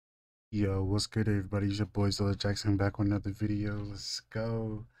Yo, what's good, everybody? It's your boy Zilla Jackson back with another video. Let's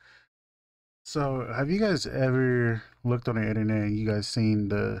go. So, have you guys ever looked on the internet and you guys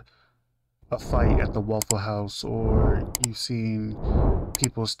seen a fight at the Waffle House, or you've seen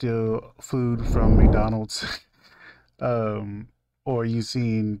people steal food from McDonald's, um, or you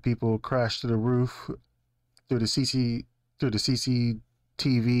seen people crash to the roof through the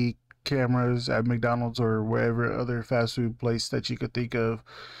CCTV cameras at McDonald's or wherever other fast food place that you could think of?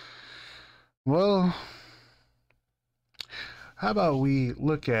 Well, how about we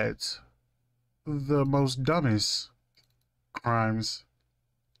look at the most dumbest crimes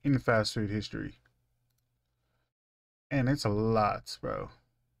in fast food history? And it's a lot, bro.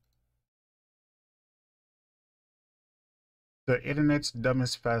 The internet's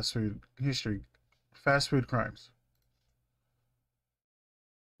dumbest fast food crimes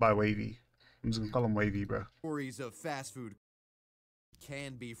by Wavy. I'm just gonna call him Wavy, bro. Stories of fast food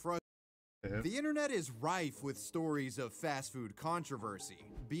can be frustrating. Yeah. The internet is rife with stories of fast food controversy,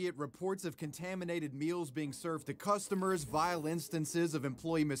 be it reports of contaminated meals being served to customers, vile instances of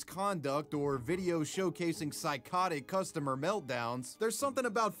employee misconduct, or videos showcasing psychotic customer meltdowns. There's something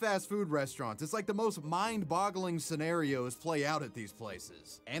about fast food restaurants. It's like the most mind-boggling scenarios play out at these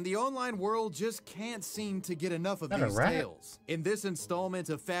places. And the online world just can't seem to get enough of these tales. In this installment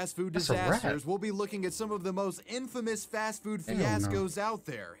of Fast Food Disasters, we'll be looking at some of the most infamous fast food fiascos out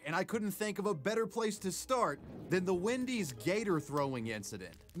there, and I couldn't think of a better place to start than the Wendy's gator throwing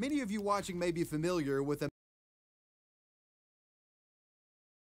incident. Many of you watching may be familiar with a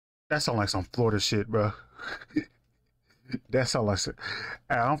That sounds like some Florida shit, bro. That sounds like some...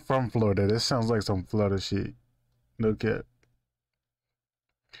 I'm from Florida. That sounds like some Florida shit. No cap.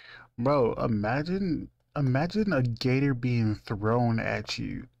 Bro, imagine a gator being thrown at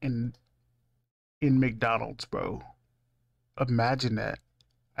you in McDonald's, bro. Imagine that.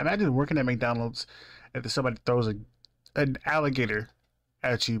 Imagine working at McDonald's and then somebody throws an alligator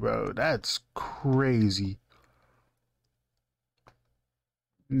at you, bro. That's crazy.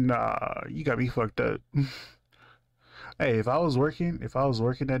 Nah, you got me fucked up. Hey, if I was working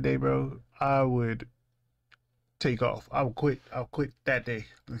that day, bro, I would take off. I'll quit that day.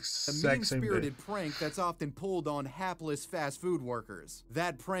 A mean-spirited prank that's often pulled on hapless fast food workers.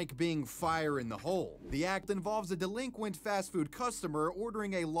 That prank being fire in the hole. The act involves a delinquent fast food customer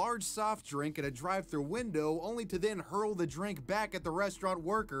ordering a large soft drink at a drive-thru window, only to then hurl the drink back at the restaurant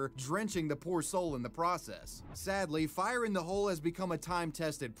worker, drenching the poor soul in the process. Sadly, fire in the hole has become a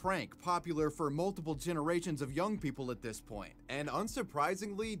time-tested prank, popular for multiple generations of young people at this point. And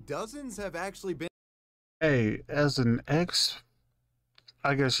unsurprisingly, dozens have actually been... Hey, as an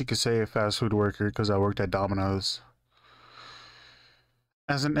I guess you could say a fast food worker, because I worked at Domino's.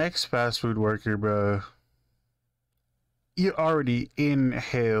 As an ex-fast food worker, bro, you're already in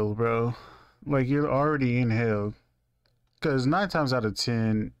hell, bro. Like, you're already in hell. Because 9 times out of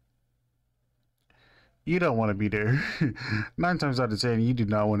 10, you don't want to be there. 9 times out of 10, you do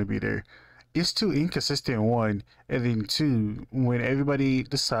not want to be there. It's too inconsistent, one, and then two, when everybody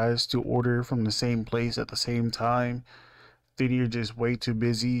decides to order from the same place at the same time, then you're just way too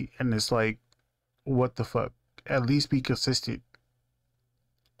busy, and it's like, what the fuck? At least be consistent.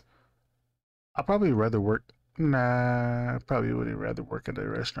 I'd probably rather work. Nah, I probably wouldn't rather work at a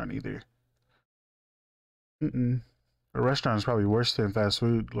restaurant either. A restaurant is probably worse than fast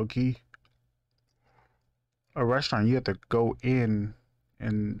food, low key. A restaurant, you have to go in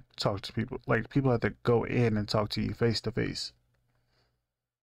and talk to people. Like, people have to go in and talk to you face to face.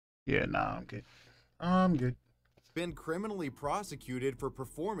 Yeah, nah, I'm good. I'm good. Been criminally prosecuted for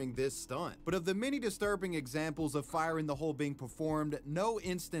performing this stunt. But of the many disturbing examples of fire in the hole being performed, no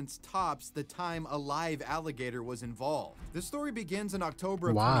instance tops the time a live alligator was involved. The story begins in October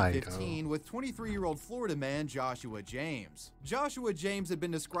of 2015 with 23-year-old Florida man Joshua James. Joshua James had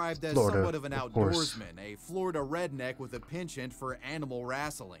been described as somewhat of an outdoorsman, a Florida redneck with a penchant for animal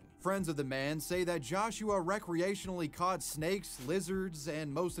wrestling. Friends of the man say that Joshua recreationally caught snakes, lizards,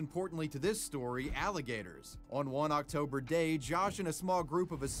 and most importantly to this story, alligators. On one October day, Josh and a small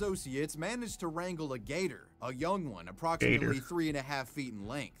group of associates managed to wrangle a gator, a young one approximately 3.5 feet in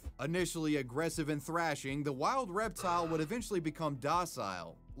length. Initially aggressive and thrashing, the wild reptile would eventually become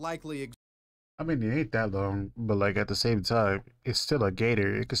docile, likely... I mean, it ain't that long, but like at the same time, it's still a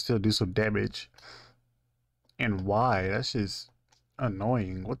gator. It could still do some damage. And why? That's just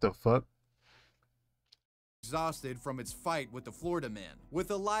annoying. What the fuck? Exhausted from its fight with the Florida man.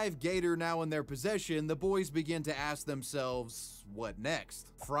 With a live gator now in their possession, the boys begin to ask themselves, what next?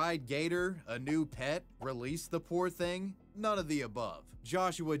 Fried gator? A new pet? Release the poor thing? None of the above.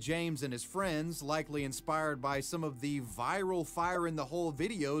 Joshua James and his friends, likely inspired by some of the viral fire in the hole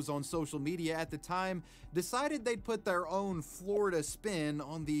videos on social media at the time, decided they'd put their own Florida spin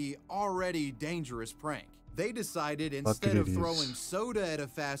on the already dangerous prank. They decided instead of throwing soda at a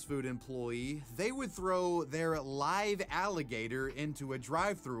fast food employee, they would throw their live alligator into a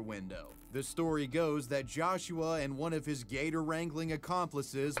drive-thru window. The story goes that Joshua and one of his gator wrangling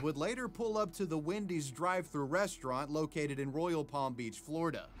accomplices would later pull up to the Wendy's drive-thru restaurant located in Royal Palm Beach,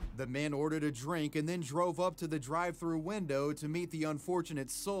 Florida. The men ordered a drink and then drove up to the drive-thru window to meet the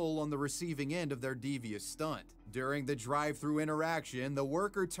unfortunate soul on the receiving end of their devious stunt. During the drive-thru interaction, the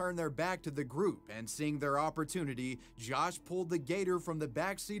worker turned their back to the group, and seeing their opportunity, Josh pulled the gator from the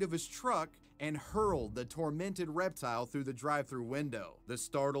back seat of his truck and hurled the tormented reptile through the drive-thru window. The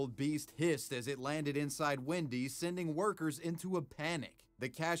startled beast hissed as it landed inside Wendy's, sending workers into a panic. The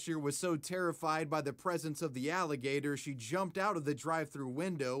cashier was so terrified by the presence of the alligator, she jumped out of the drive-thru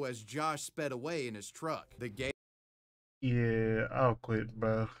window as Josh sped away in his truck. The gator... Yeah, I'll quit,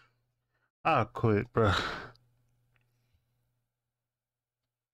 bro. I'll quit, bro.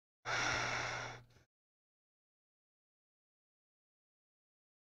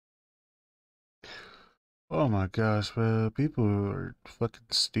 Oh my gosh, bro. People are fucking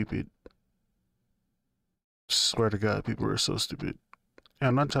stupid. Swear to God, people are so stupid. And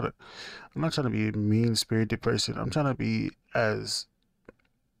I'm not trying to be a mean-spirited person. I'm trying to be as,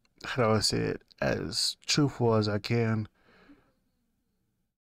 how do I say it, as truthful as I can.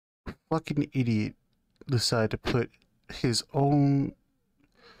 Fucking idiot decided to put his own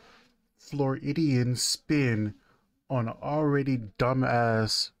Floridian spin on an already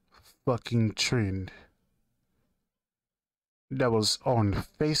dumbass fucking trend that was on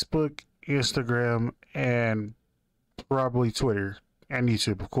Facebook, Instagram, and probably Twitter and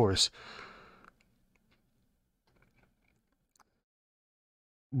YouTube, of course.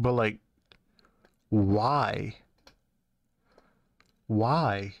 But like, why?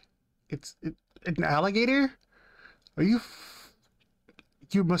 Why? It's an alligator? Are you?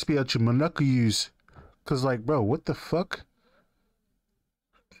 You must be out your monoculars, cause like, bro, what the fuck?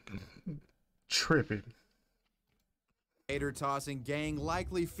 Tripping. Gator tossing gang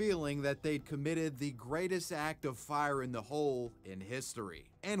likely feeling that they'd committed the greatest act of fire in the hole in history.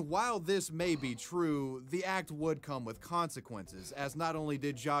 And while this may be true, the act would come with consequences, as not only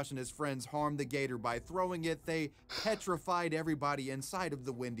did Josh and his friends harm the gator by throwing it, they petrified everybody inside of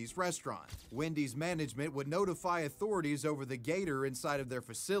the Wendy's restaurant. Wendy's management would notify authorities over the gator inside of their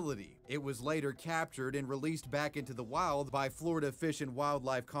facility. It was later captured and released back into the wild by Florida Fish and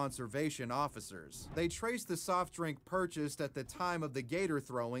Wildlife Conservation officers. They traced the soft drink purchased at the time of the gator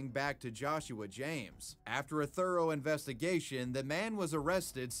throwing back to Joshua James. After a thorough investigation, the man was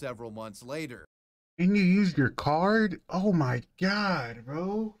arrested several months later. And you used your card? Oh my God,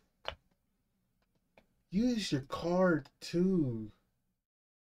 bro. Use your card too.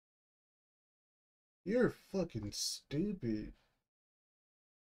 You're fucking stupid.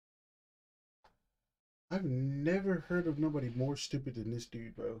 I've never heard of nobody more stupid than this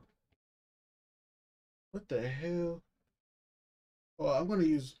dude, bro. What the hell? Oh, hold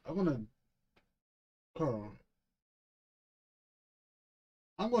on.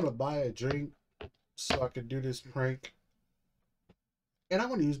 I'm gonna buy a drink so I can do this prank. And I'm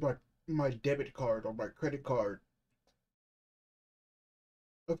gonna use my debit card or my credit card.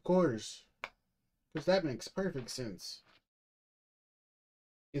 Of course. Because that makes perfect sense.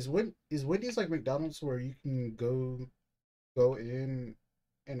 Is Wendy's like McDonald's where you can go in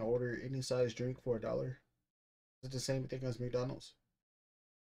and order any size drink for $1? Is it the same thing as McDonald's?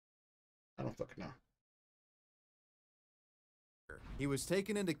 I don't fucking know. He was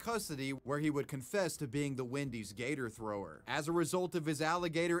taken into custody where he would confess to being the Wendy's gator thrower. As a result of his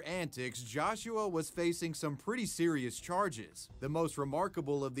alligator antics, Joshua was facing some pretty serious charges. The most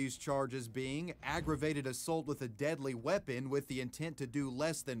remarkable of these charges being aggravated assault with a deadly weapon with the intent to do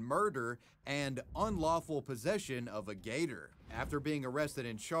less than murder and unlawful possession of a gator. After being arrested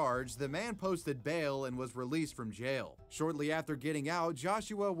and charged, the man posted bail and was released from jail. Shortly after getting out,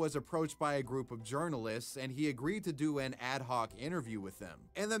 Joshua was approached by a group of journalists and he agreed to do an ad hoc interview with them.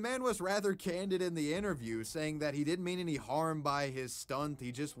 And the man was rather candid in the interview, saying that he didn't mean any harm by his stunt,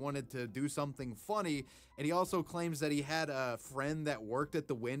 he just wanted to do something funny. And he also claims that he had a friend that worked at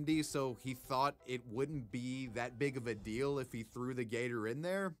the Wendy's, so he thought it wouldn't be that big of a deal if he threw the gator in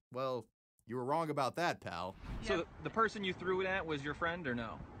there. Well, you were wrong about that, pal. So the person you threw it at was your friend or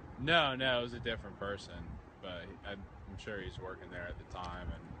no? No, it was a different person, but I'm sure he's working there at the time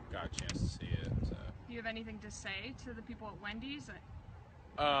and got a chance to see it. So. Do you have anything to say to the people at Wendy's?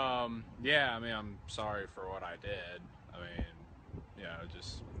 Yeah, I mean, I'm sorry for what I did. I I mean, you know,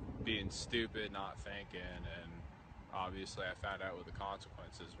 just being stupid, not thinking, and obviously I found out what the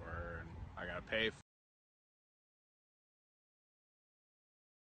consequences were, and I gotta pay for.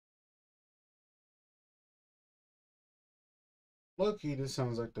 Low-key, this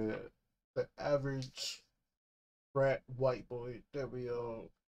sounds like the average frat white boy that we all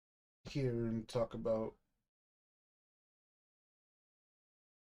hear and talk about.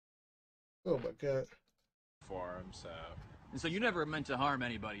 Oh my god. For him, so. And so you never meant to harm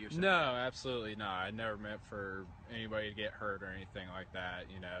anybody, you're saying? No, absolutely not. I never meant for anybody to get hurt or anything like that.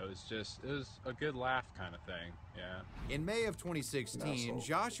 You know, it was a good laugh kind of thing. Yeah. In May of 2016,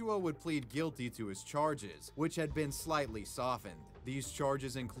 Joshua would plead guilty to his charges, which had been slightly softened. These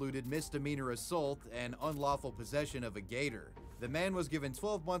charges included misdemeanor assault and unlawful possession of a gator. The man was given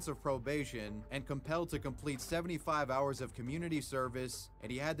 12 months of probation and compelled to complete 75 hours of community service,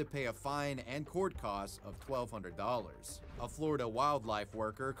 and he had to pay a fine and court costs of $1,200. A Florida wildlife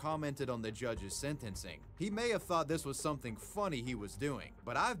worker commented on the judge's sentencing. He may have thought this was something funny he was doing,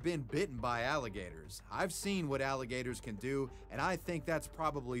 but I've been bitten by alligators. I've seen what alligators can do, and I think that's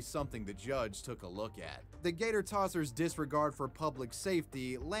probably something the judge took a look at. The gator tosser's disregard for public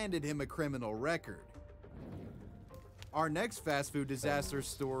safety landed him a criminal record. Our next fast food disaster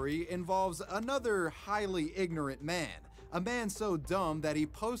story involves another highly ignorant man. A man so dumb that he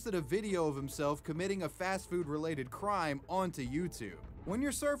posted a video of himself committing a fast food related crime onto YouTube. When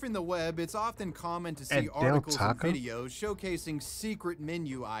you're surfing the web, it's often common to see articles and videos showcasing secret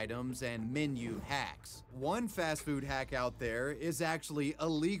menu items and menu hacks. One fast food hack out there is actually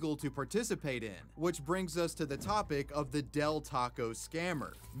illegal to participate in, which brings us to the topic of the Del Taco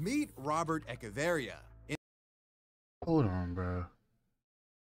scammer. Meet Robert Echeverria. Hold on, bro.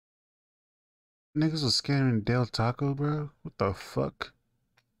 Niggas was scamming Del Taco, bro? What the fuck?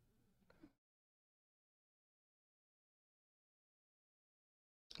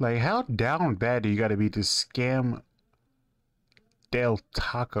 Like, how down bad do you gotta be to scam Del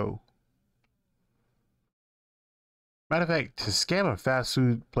Taco? Matter of fact, to scam a fast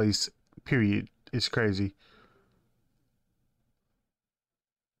food place, period, is crazy.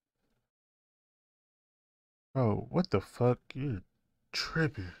 Bro, what the fuck? You're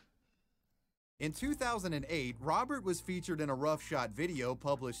tripping. In 2008, Robert was featured in a rough shot video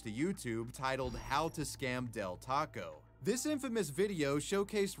published to YouTube titled How to Scam Del Taco. This infamous video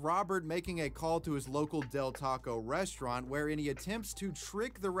showcased Robert making a call to his local Del Taco restaurant wherein he attempts to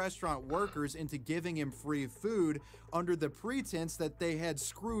trick the restaurant workers into giving him free food under the pretense that they had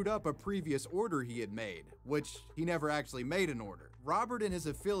screwed up a previous order he had made, which he never actually made an order. Robert and his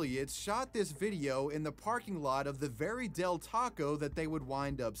affiliates shot this video in the parking lot of the very Del Taco that they would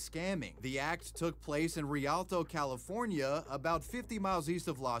wind up scamming. The act took place in Rialto, California, about 50 miles east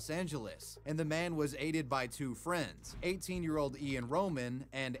of Los Angeles, and the man was aided by two friends, 18-year-old Ian Roman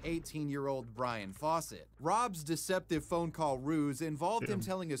and 18-year-old Brian Fawcett. Rob's deceptive phone call ruse involved him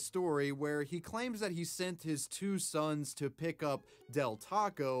telling a story where he claims that he sent his two sons to pick up Del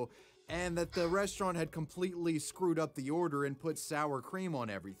Taco and that the restaurant had completely screwed up the order and put sour cream on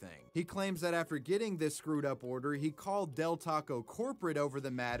everything. He claims that after getting this screwed up order, he called Del Taco corporate over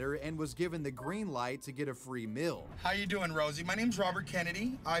the matter and was given the green light to get a free meal. How you doing, Rosie? My name's Robert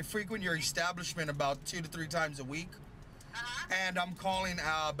Kennedy. I frequent your establishment about 2 to 3 times a week. And I'm calling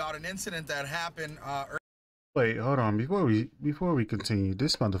about an incident that happened Wait, hold on. Before we continue,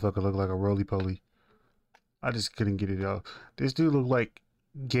 this motherfucker looked like a roly-poly. I just couldn't get it out. This dude looked like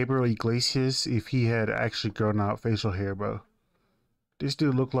Gabriel Iglesias if he had actually grown out facial hair, bro. This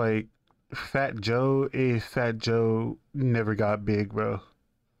dude looked like Fat Joe if Fat Joe never got big, bro.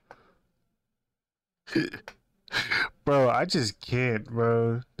 Bro, I just can't,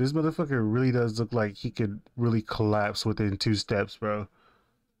 bro. This motherfucker really does look like he could really collapse within 2 steps, bro.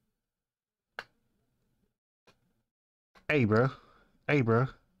 Hey, bro. Hey, bro.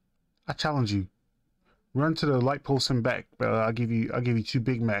 I challenge you. Run to the light post and back, bro. I'll give you 2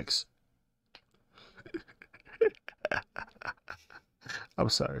 Big Macs. I'm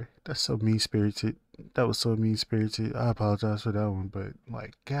sorry. That's so mean-spirited. That was so mean-spirited. I apologize for that one, but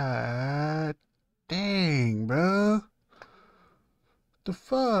like, god dang, bro. The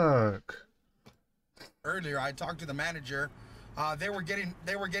fuck? earlier. I talked to the manager. They were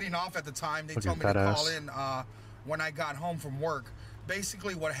getting off at the time. They Fucking told me to call ass. in when I got home from work.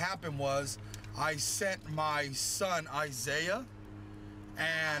 Basically, what happened was I sent my son Isaiah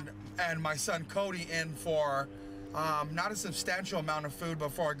and my son Cody in for not a substantial amount of food,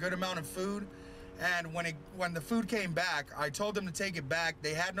 but for a good amount of food. And when the food came back, I told them to take it back.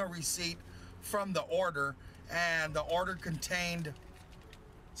 They had no receipt from the order, and the order contained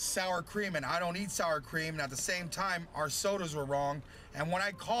sour cream, and I don't eat sour cream. And at the same time, our sodas were wrong. And when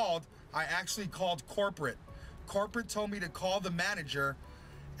I called, I actually called corporate. Corporate told me to call the manager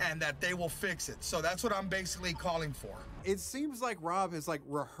and that they will fix it. So that's what I'm basically calling for. It seems like Rob has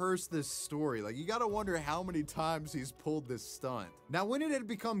rehearsed this story. You gotta wonder how many times he's pulled this stunt. Now, when it had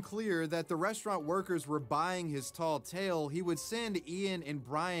become clear that the restaurant workers were buying his tall tale, he would send Ian and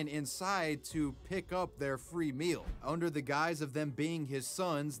Brian inside to pick up their free meal. Under the guise of them being his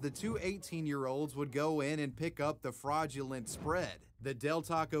sons, the two 18-year-olds would go in and pick up the fraudulent spread. The Del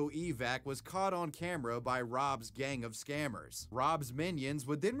Taco evac was caught on camera by Rob's gang of scammers. Rob's minions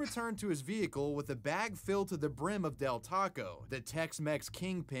would then return to his vehicle with a bag filled to the brim of Del Taco. The Tex-Mex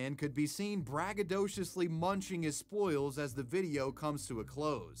kingpin could be seen braggadociously munching his spoils as the video comes to a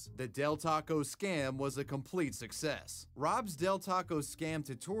close. The Del Taco scam was a complete success. Rob's Del Taco scam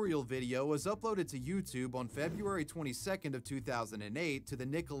tutorial video was uploaded to YouTube on February 22nd of 2008 to the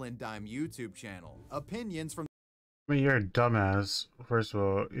Nickel and Dime YouTube channel. Opinions from I mean, you're a dumbass. First of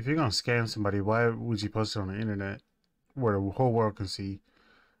all, if you're gonna scam somebody, why would you post it on the internet where the whole world can see?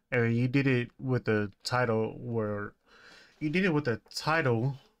 I mean, you did it with a title where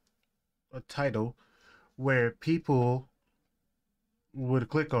where people would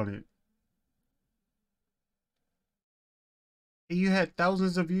click on it. And you had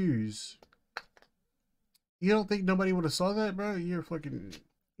thousands of views. You don't think nobody would have saw that, bro? You're a fucking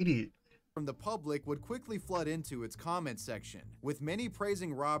idiot. From the public would quickly flood into its comment section, with many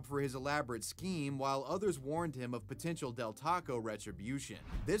praising Rob for his elaborate scheme while others warned him of potential Del Taco retribution.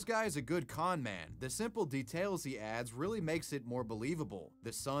 This guy is a good con man. The simple details he adds really makes it more believable.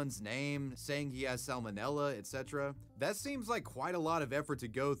 The son's name, saying he has salmonella, etc. That seems like quite a lot of effort to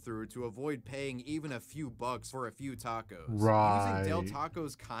go through to avoid paying even a few bucks for a few tacos. Right. Using Del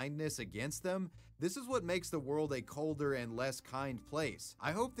Taco's kindness against them, this is what makes the world a colder and less kind place.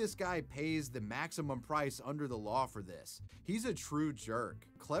 I hope this guy pays the maximum price under the law for this. He's a true jerk.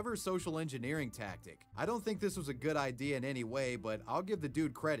 Clever social engineering tactic. I don't think this was a good idea in any way, but I'll give the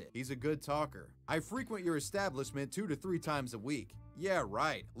dude credit. He's a good talker. I frequent your establishment 2 to 3 times a week. Yeah,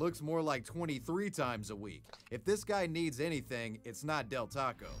 right. Looks more like 23 times a week. If this guy needs anything, it's not Del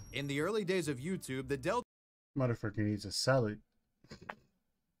Taco. In the early days of YouTube, the Del Motherfucker needs a salad.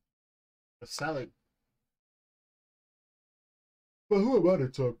 A salad. But who am I to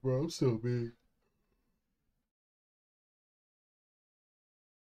talk, bro? I'm still big.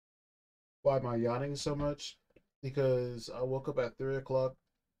 Why am I yawning so much? Because I woke up at 3 o'clock.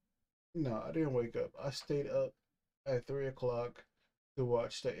 No, I didn't wake up. I stayed up at 3 o'clock to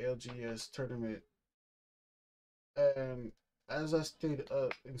watch the LGS tournament. And as I stayed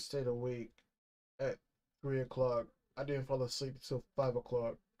up and stayed awake at 3 o'clock, I didn't fall asleep until 5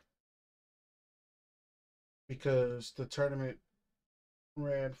 o'clock. Because the tournament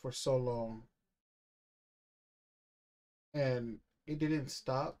ran for so long. And it didn't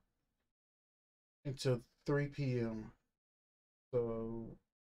stop until 3 p.m. So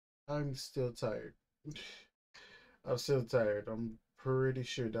I'm still tired. I'm still tired. I'm pretty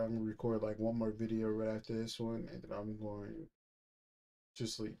sure that I'm gonna record like one more video right after this one, and then I'm going to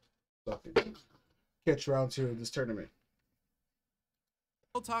sleep. So I can catch round 2 of this tournament.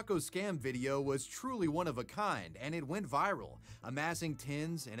 Del Taco scam video was truly one of a kind, and it went viral, amassing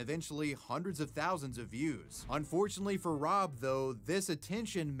tens and eventually hundreds of thousands of views. Unfortunately for Rob, though, this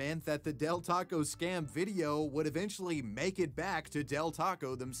attention meant that the Del Taco scam video would eventually make it back to Del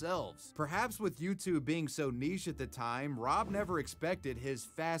Taco themselves. Perhaps with YouTube being so niche at the time, Rob never expected his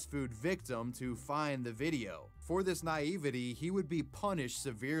fast food victim to find the video. For this naivety, he would be punished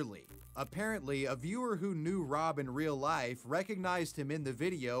severely. Apparently, a viewer who knew Rob in real life recognized him in the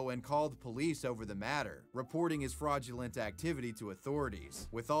video and called police over the matter, reporting his fraudulent activity to authorities.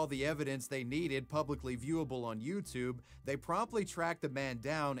 With all the evidence they needed publicly viewable on YouTube, they promptly tracked the man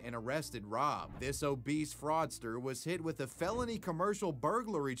down and arrested Rob. This obese fraudster was hit with a felony commercial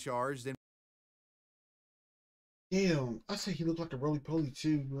burglary charge and Damn, I said he looked like a roly-poly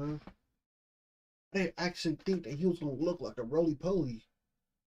too, bro. I didn't actually think that he was gonna look like a roly-poly.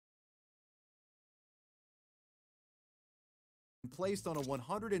 placed on a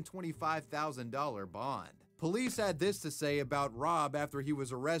 $125,000 bond. Police had this to say about Rob after he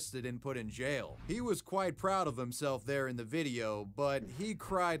was arrested and put in jail. He was quite proud of himself there in the video, but he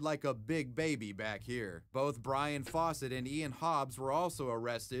cried like a big baby back here. Both Brian Fawcett and Ian Hobbs were also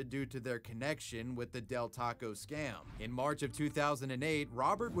arrested due to their connection with the Del Taco scam. In March of 2008,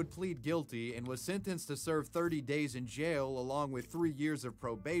 Robert would plead guilty and was sentenced to serve 30 days in jail along with 3 years of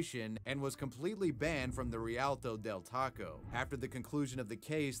probation and was completely banned from the Rialto Del Taco. After the conclusion of the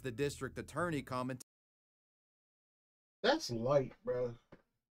case, the district attorney commented, That's light, bro.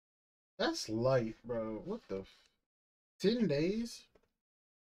 That's light, bro. What the 10 days?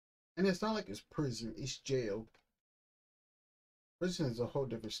 And it's not like it's prison, it's jail. Prison is a whole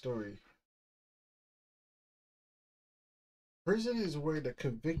different story. Prison is where the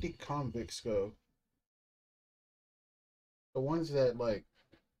convicted convicts go. The ones that like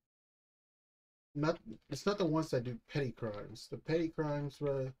it's not the ones that do petty crimes. The petty crimes,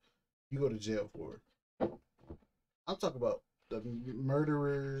 bro, you go to jail for. I'm talking about the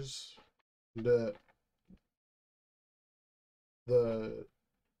murderers, the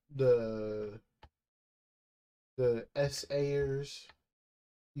SAers.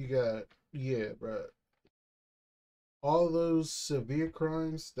 You got, yeah, bro. All those severe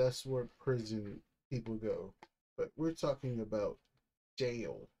crimes, that's where prison people go. But we're talking about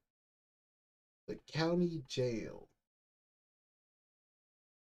jail. The county jail.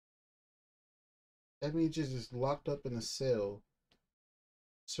 That means you're just locked up in a cell,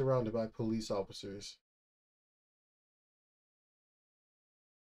 surrounded by police officers.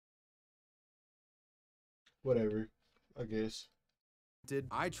 Whatever, I guess.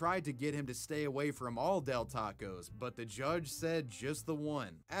 I tried to get him to stay away from all Del Tacos, but the judge said just the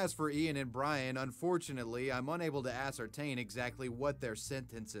one. As for Ian and Brian, unfortunately, I'm unable to ascertain exactly what their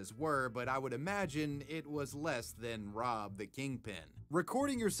sentences were, but I would imagine it was less than Rob the Kingpin.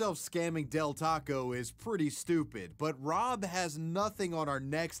 Recording yourself scamming Del Taco is pretty stupid, but Rob has nothing on our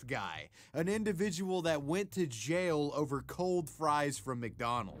next guy, an individual that went to jail over cold fries from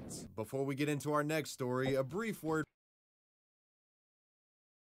McDonald's. Before we get into our next story, a brief word.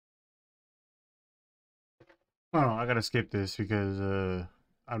 Oh, I gotta skip this because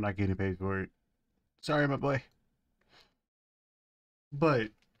I'm not getting paid for it. Sorry, my boy. But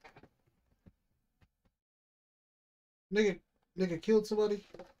nigga killed somebody.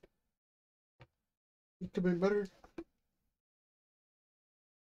 He committed murder.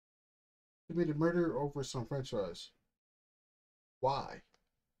 Committed murder over some French fries. Why?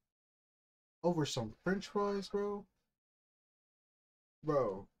 Over some French fries, bro?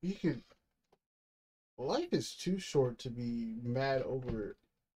 Bro, you could. Life is too short to be mad over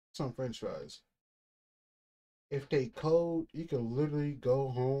some French fries. If they cold, you can literally go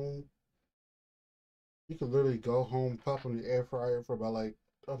home. You can literally go home, pop on the air fryer for about like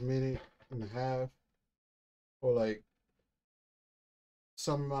a minute and a half, or like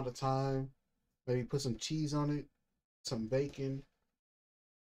some amount of time. Maybe put some cheese on it, some bacon.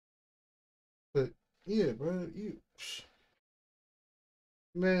 But yeah, bro,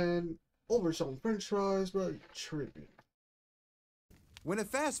 man. Over some French fries, bro, you tripping. When a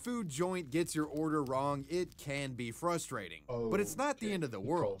fast food joint gets your order wrong, it can be frustrating. But it's not the end of the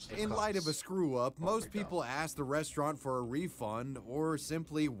world. In light of a screw up, most people ask the restaurant for a refund or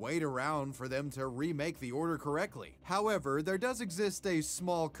simply wait around for them to remake the order correctly. However, there does exist a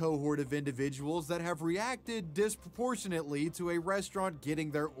small cohort of individuals that have reacted disproportionately to a restaurant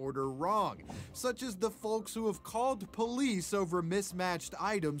getting their order wrong, such as the folks who have called police over mismatched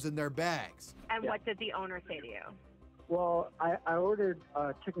items in their bags. And what did the owner say to you? Well, I ordered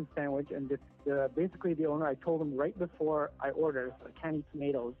a chicken sandwich, and basically the owner, I told him right before I ordered, I can't eat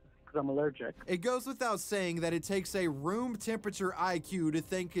tomatoes because I'm allergic. It goes without saying that it takes a room temperature IQ to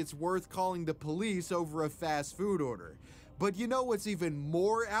think it's worth calling the police over a fast food order. But you know what's even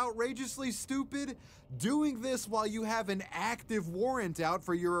more outrageously stupid? Doing this while you have an active warrant out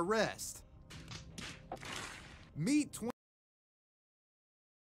for your arrest. Meet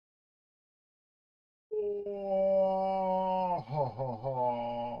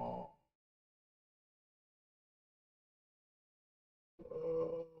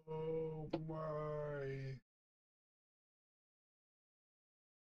Oh my.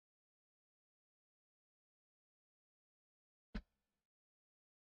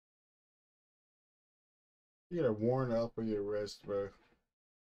 You get a warrant out for your arrest, bro.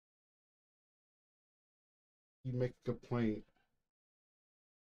 You make a complaint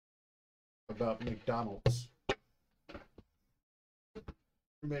about McDonald's.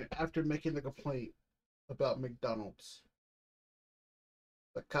 I mean, after making the complaint about McDonald's,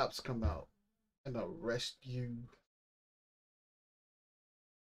 the cops come out and arrest you.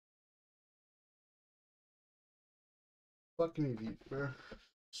 Fucking idiot, bro.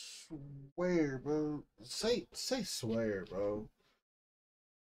 Swear, bro. Say swear, bro.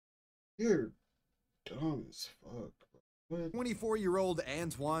 You're dumb as fuck. 24-year-old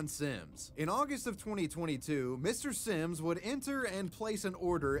Antoine Sims. In August of 2022, Mr. Sims would enter and place an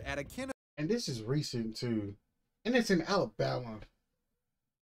order at a kindergarten. And this is recent too. And it's in Alabama.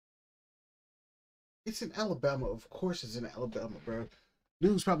 It's in Alabama. Of course it's in Alabama, bro.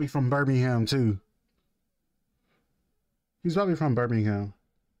 Dude's probably from Birmingham too. He's probably from Birmingham.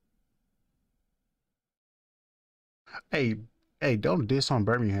 Hey, hey, don't diss on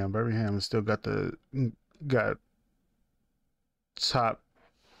Birmingham. Birmingham still got top.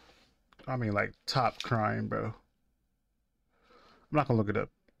 I mean, like top crime, bro. I'm not gonna look it up.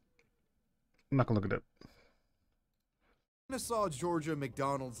 I'm not gonna look it up. Kennesaw, Georgia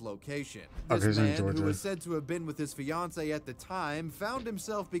McDonald's location. Okay, This it's in man, who Georgia. was said to have been with his fiancée at the time, found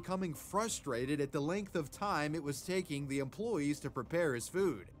himself becoming frustrated at the length of time it was taking the employees to prepare his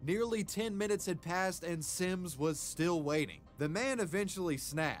food. Nearly 10 minutes had passed and Sims was still waiting. The man eventually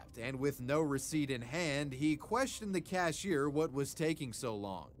snapped, and with no receipt in hand, he questioned the cashier what was taking so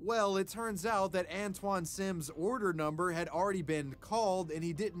long. Well, it turns out that Antoine Sims' order number had already been called and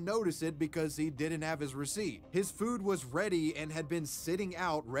he didn't notice it because he didn't have his receipt. His food was ready and had been sitting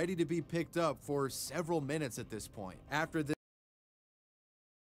out ready to be picked up for several minutes at this point. After this,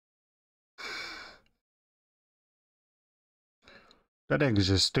 That nigga's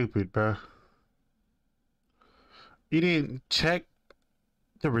just stupid, bro. You didn't check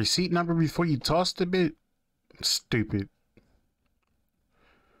the receipt number before you tossed the bit? Stupid.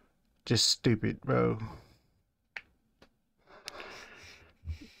 Just stupid, bro.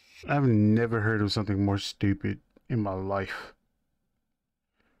 I've never heard of something more stupid in my life.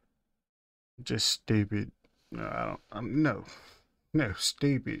 Just stupid. No, I don't. No,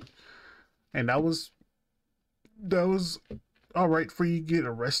 stupid. And that was all right for you to get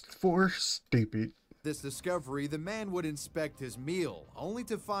arrested for. Stupid. this discovery, the man would inspect his meal, only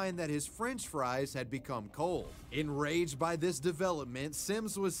to find that his French fries had become cold. Enraged by this development,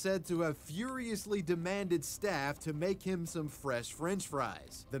 Sims was said to have furiously demanded staff to make him some fresh French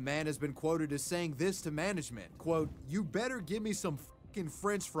fries. The man has been quoted as saying this to management, quote, "You better give me some fucking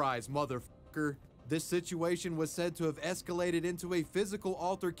French fries, motherfucker." This situation was said to have escalated into a physical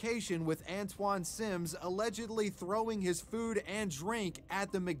altercation with Antoine Sims allegedly throwing his food and drink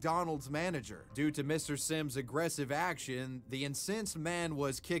at the McDonald's manager. Due to Mr. Sims' aggressive action, the incensed man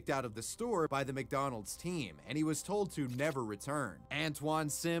was kicked out of the store by the McDonald's team, and he was told to never return. Antoine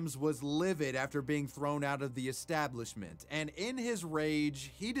Sims was livid after being thrown out of the establishment, and in his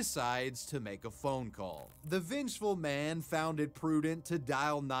rage, he decides to make a phone call. The vengeful man found it prudent to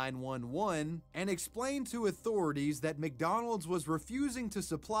dial 911 and explained to authorities that McDonald's was refusing to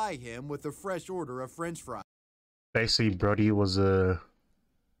supply him with a fresh order of French fries. Basically, Brody was a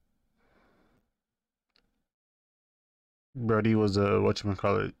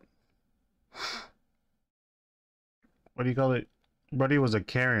whatchamacallit. What do you call it? Brody was a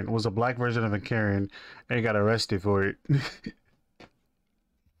Karen, was a black version of a Karen, and he got arrested for it.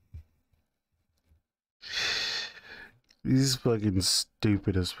 He's fucking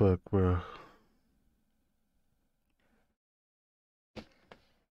stupid as fuck, bro.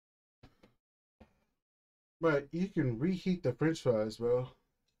 But you can reheat the French fries, bro.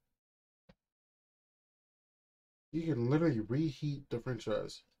 You can literally reheat the French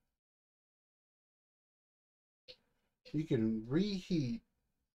fries. You can reheat,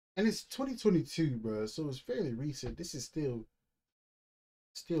 and it's 2022, bro. So it's fairly recent. This is still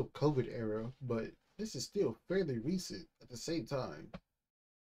COVID era, but this is still fairly recent at the same time.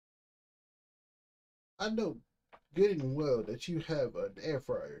 I know good and well that you have an air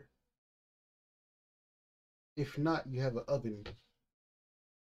fryer. If not, you have an oven.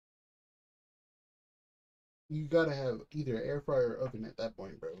 You gotta have either an air fryer or oven at that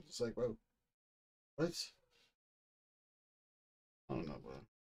point, bro. It's like, bro, what? I don't know, bro.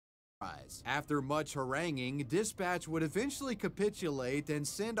 After much haranguing, dispatch would eventually capitulate and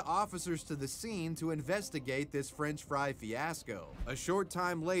send officers to the scene to investigate this French fry fiasco. A short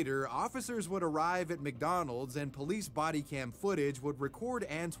time later, officers would arrive at McDonald's and police body cam footage would record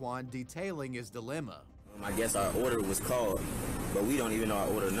Antoine detailing his dilemma. I guess our order was called, but we don't even know our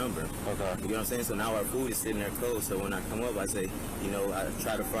order number. Okay. You know what I'm saying? So now our food is sitting there cold. So when I come up, I say, you know, I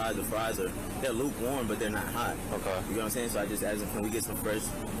try the fries. The fries they're lukewarm, but they're not hot. Okay. You know what I'm saying? So I just asked him, can we get some fresh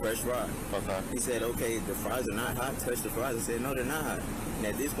fries? Okay. He said, okay, the fries are not hot. Touch the fries. I said, no, they're not hot. And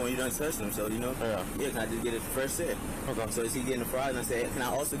at this point, you done touched them. So, you know, yeah, can I just get a fresh set? Okay. So is he getting the fries? And I said, can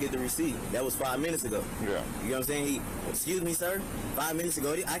I also get the receipt? That was 5 minutes ago. Yeah. You know what I'm saying? Excuse me, sir. 5 minutes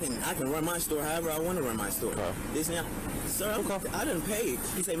ago, I can run my store however I want to run my store. Okay. This now, sir, I didn't pay.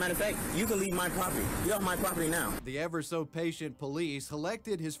 He said, matter of fact, you can leave my property. Get off my property now. The ever so patient police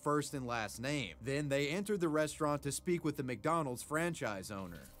collected his first and last name. Then they entered the restaurant to speak with the McDonald's franchise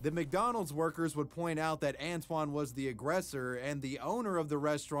owner. The McDonald's workers would point out that Antoine was the aggressor, and the owner of the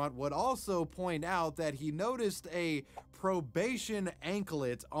restaurant would also point out that he noticed a probation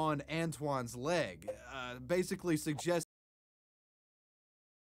anklet on Antoine's leg, basically suggesting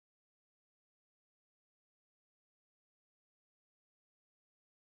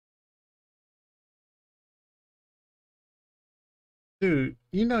Dude,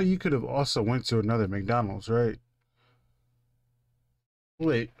 you know you could have also went to another McDonald's, right?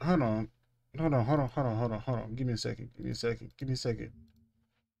 Wait, hold on. Hold on. Give me a second.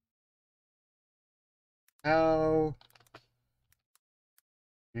 How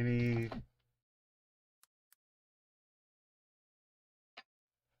many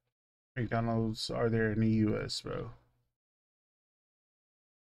McDonald's are there in the US, bro?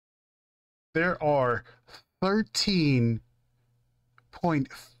 There are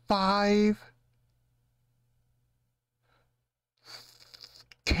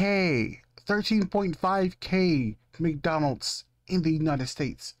 13.5K, 13.5K McDonald's in the United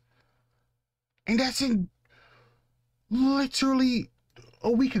States. And that's in literally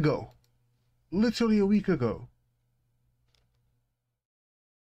a week ago.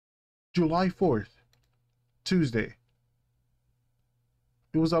 July 4th, Tuesday.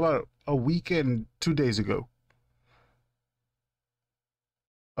 It was about a week and 2 days ago.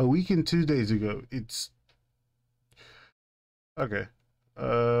 A week and 2 days ago. It's okay.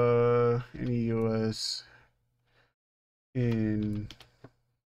 In the US in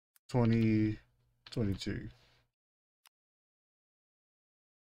 2022.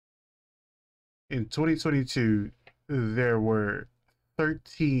 In 2022, there were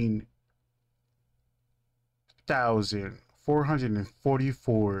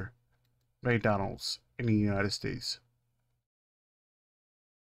 13,444 McDonald's in the United States.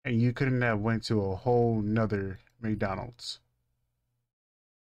 And you couldn't have went to a whole nother McDonald's.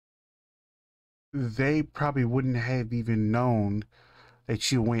 They probably wouldn't have even known that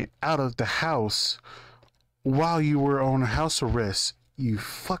you went out of the house while you were on house arrest, you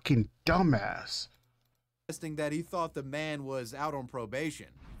fucking dumbass. That he thought the man was out on probation.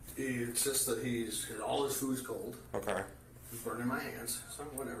 He insists that all his food's cold. Okay. He's burning my hands, so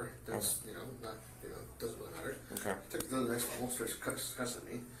whatever. That's, doesn't really matter. Okay. Took it to the next level, starts cussing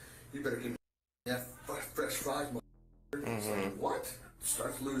at me. You better give me that fresh fries, motherfucker. He's like, what?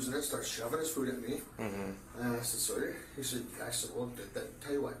 Starts losing it, starts shoving his food at me. And I said, sorry. I said, well,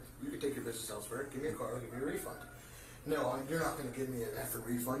 tell you what, you can take your business elsewhere. Give me a car, I'll give me a refund. No, you're not going to give me an effing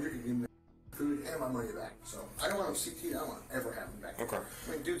refund. You're going to give me food and my money back. So I don't want him CT. I don't want to ever have him back. Okay.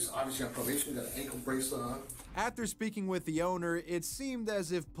 I mean, dude's obviously on probation. Got an ankle bracelet on. After speaking with the owner, it seemed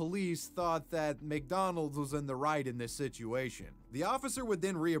as if police thought that McDonald's was in the right in this situation. The officer would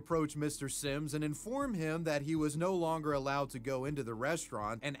then reapproach Mr. Sims and inform him that he was no longer allowed to go into the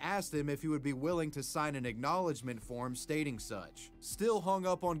restaurant and asked him if he would be willing to sign an acknowledgement form stating such. Still hung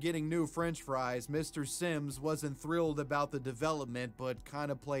up on getting new French fries, Mr. Sims wasn't thrilled about the development but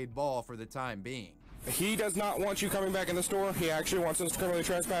kind of played ball for the time being. He does not want you coming back in the store. He actually wants us to criminally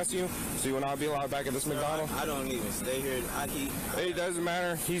trespass you, so you will not be allowed back at this McDonald's. I don't even stay here. It doesn't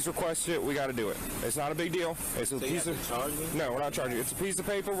matter. He's requested it. We got to do it. It's not a big deal. It's a piece of. Charge me? No, we're not charging you. It's a piece of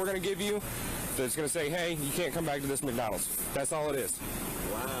paper we're going to give you that's going to say, hey, you can't come back to this McDonald's. That's all it is.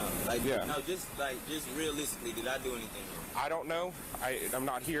 Wow. Yeah. No, just realistically, did I do anything wrong? I don't know. I'm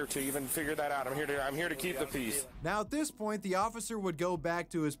not here to even figure that out. I'm here to keep the peace. Now at this point, the officer would go back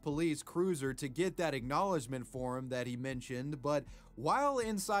to his police cruiser to get that acknowledgement form that he mentioned, but while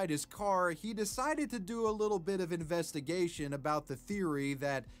inside his car, he decided to do a little bit of investigation about the theory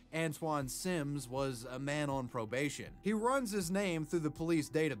that Antoine Sims was a man on probation. He runs his name through the police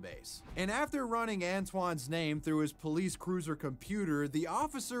database. And after running Antoine's name through his police cruiser computer, the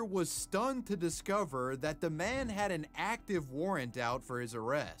officer was stunned to discover that the man had an active warrant out for his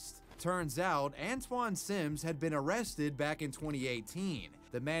arrest. Turns out, Antoine Sims had been arrested back in 2018.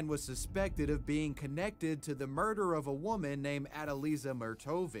 The man was suspected of being connected to the murder of a woman named Adeliza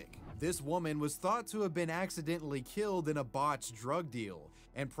Mertovic. This woman was thought to have been accidentally killed in a botched drug deal,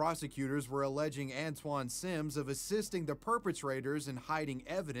 and prosecutors were alleging Antoine Sims of assisting the perpetrators in hiding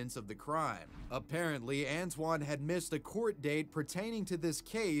evidence of the crime. Apparently, Antoine had missed a court date pertaining to this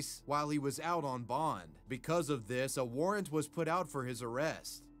case while he was out on bond. Because of this, a warrant was put out for his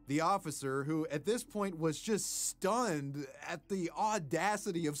arrest. The officer, who at this point was just stunned at the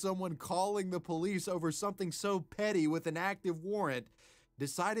audacity of someone calling the police over something so petty with an active warrant,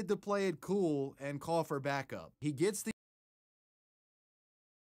 decided to play it cool and call for backup. He gets the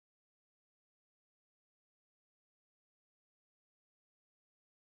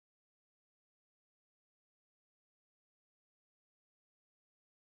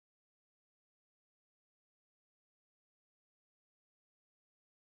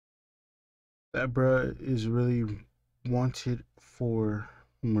That bruh is really wanted for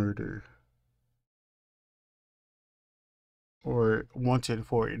murder. Or wanted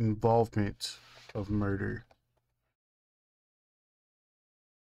for involvement of murder.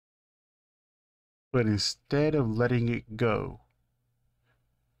 But instead of letting it go,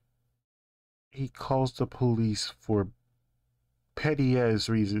 he calls the police for petty ass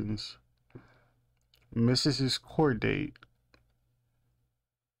reasons, misses his court date,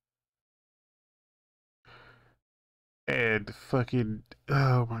 and fucking,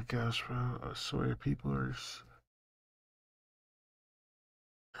 oh my gosh, bro, I swear people are,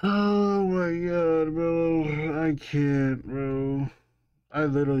 oh my god, bro, I can't, bro, I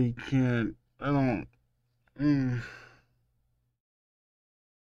literally can't, I don't,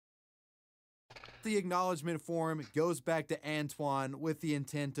 The acknowledgement form goes back to Antoine with the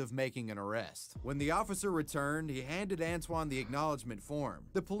intent of making an arrest. When the officer returned, he handed Antoine the acknowledgement form.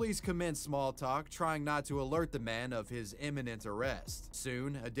 The police commenced small talk, trying not to alert the man of his imminent arrest.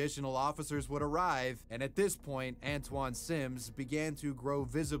 Soon, additional officers would arrive, and at this point, Antoine Sims began to grow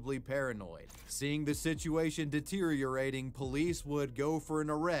visibly paranoid. Seeing the situation deteriorating, police would go for an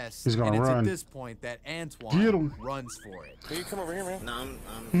arrest, He's gonna and it's run. at this point that Antoine runs for it. Can you come over here, man? No, I'm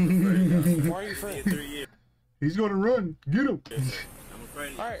afraid. Why are you afraid? 3 years. he's gonna run, get him. I'm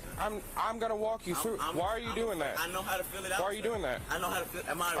afraid. All right, I'm gonna walk you through. Why are you doing that? I know how to fill it out. Why are you doing that? I know how to fill.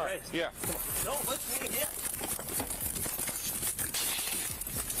 Am I All right, arrested? yeah. Come on. No, let's meet. Yeah.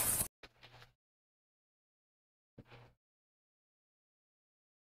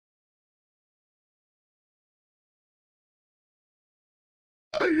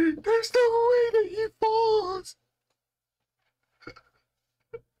 There's no way that he falls.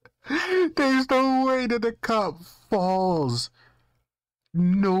 There's no way that the cop falls.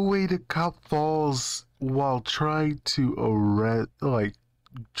 No way the cop falls while trying to arrest, like,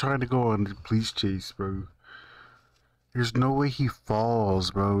 trying to go on the police chase, bro. There's no way he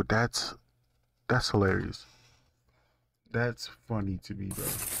falls, bro. That's hilarious. That's funny to me, bro.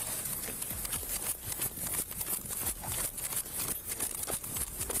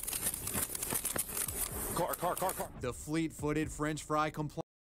 Car. The fleet-footed French fry complaint.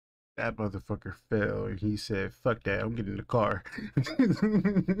 That motherfucker fell and he said, fuck that, I'm getting in the car.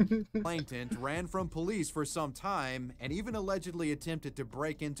 Complainant ran from police for some time and even allegedly attempted to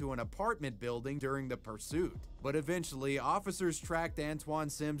break into an apartment building during the pursuit. But eventually, officers tracked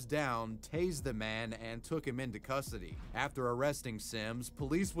Antoine Sims down, tased the man, and took him into custody. After arresting Sims,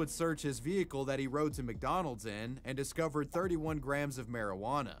 police would search his vehicle that he rode to McDonald's in and discovered 31 grams of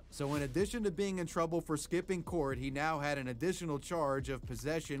marijuana. So in addition to being in trouble for skipping court, he now had an additional charge of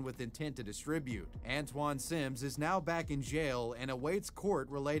possession with intent to distribute. Antoine Sims is now back in jail and awaits court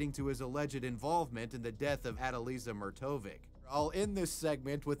relating to his alleged involvement in the death of Adeliza Murtovic. I'll end this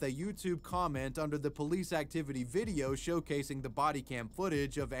segment with a YouTube comment under the police activity video showcasing the body cam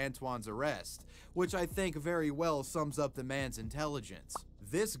footage of Antoine's arrest, which I think very well sums up the man's intelligence.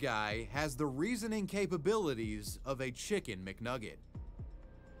 This guy has the reasoning capabilities of a chicken McNugget.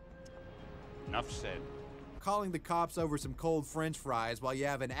 Enough said. Calling the cops over some cold French fries while you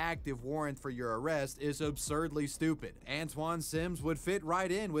have an active warrant for your arrest is absurdly stupid. Antoine Sims would fit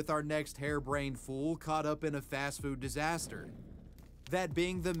right in with our next harebrained fool caught up in a fast food disaster. That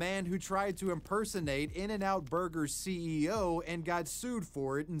being the man who tried to impersonate In-N-Out Burger's CEO and got sued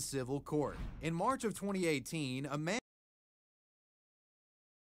for it in civil court. In March of 2018, a man...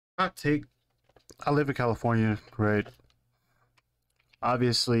 I live in California, right?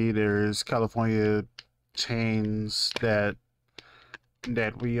 Obviously, there's California chains that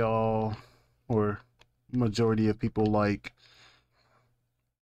we all, or majority of people, like.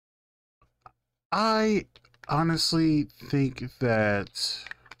 I honestly think that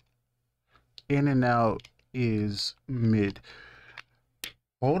In-N-Out is mid.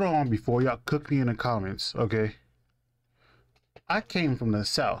 Hold on before y'all cook me in the comments, okay? I came from the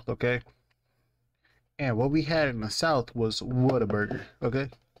South, okay? And what we had in the South was Whataburger, okay?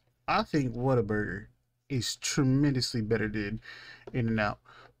 I think Whataburger is tremendously better than In-N-Out.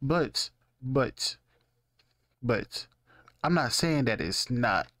 But I'm not saying that it's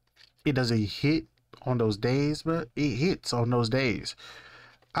not. It doesn't hit on those days, but it hits on those days.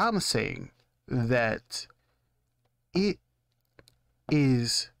 I'm saying that it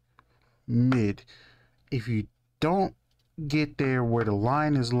is mid. If you don't get there where the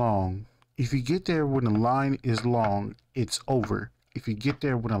line is long, if you get there when the line is long, it's over. If you get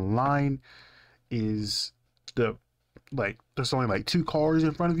there when the line is there's only like 2 cars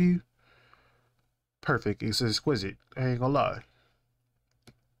in front of you, perfect. It's exquisite. I ain't gonna lie.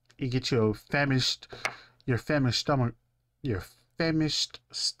 You get your famished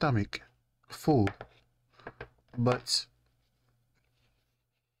stomach full. But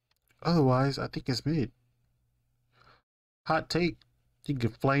otherwise, I think it's mid. Hot take. You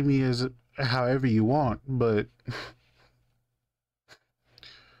can flame me as however you want, but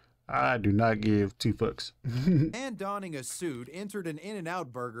I do not give two fucks. And donning a suit entered an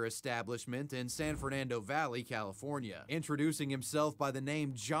In-N-Out burger establishment in San Fernando Valley, California. Introducing himself by the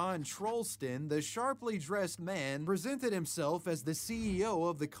name John Trollston, the sharply dressed man presented himself as the CEO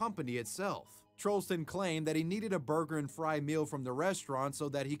of the company itself. Trollston claimed that he needed a burger and fry meal from the restaurant so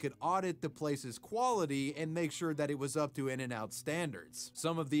that he could audit the place's quality and make sure that it was up to In-N-Out standards.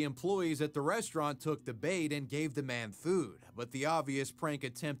 Some of the employees at the restaurant took the bait and gave the man food, but the obvious prank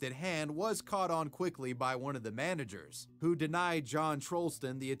attempt at hand was caught on quickly by one of the managers, who denied John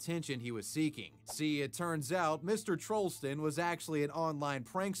Trollston the attention he was seeking. See, it turns out Mr. Trollston was actually an online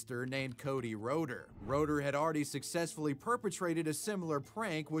prankster named Cody Roeder. Roeder had already successfully perpetrated a similar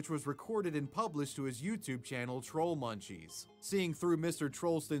prank, which was recorded and published to his YouTube channel, Troll Munchies. Seeing through Mr.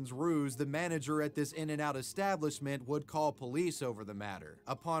 Trollston's ruse, the manager at this In-N-Out establishment would call police over the matter.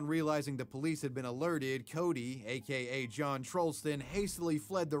 Upon realizing the police had been alerted, Cody, aka John Trollston, hastily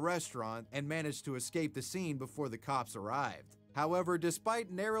fled the restaurant and managed to escape the scene before the cops arrived. However, despite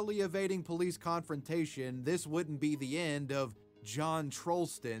narrowly evading police confrontation, this wouldn't be the end of John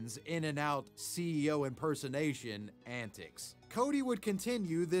Trollston's In-N-Out CEO impersonation antics. Cody would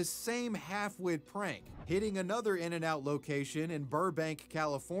continue this same half-wit prank, hitting another In-N-Out location in Burbank,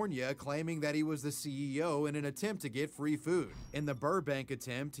 California, claiming that he was the CEO in an attempt to get free food. In the Burbank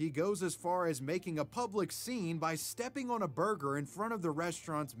attempt, he goes as far as making a public scene by stepping on a burger in front of the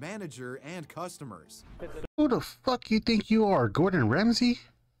restaurant's manager and customers. Who the fuck you think you are, Gordon Ramsay?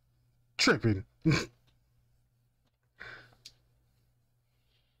 Tripping.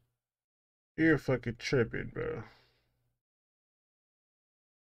 You're fucking tripping, bro.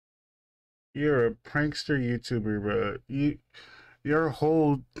 You're a prankster YouTuber, bro. Your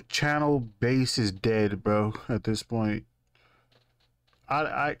whole channel base is dead, bro, at this point.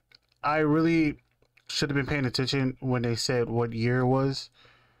 I really should have been paying attention when they said what year it was,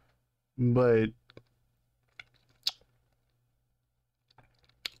 but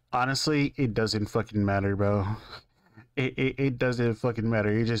honestly, it doesn't fucking matter, bro. It doesn't fucking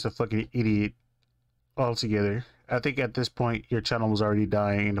matter. You're just a fucking idiot altogether. I think at this point, your channel was already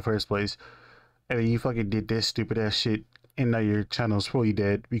dying in the first place. And then you fucking did this stupid ass shit, and now your channel's fully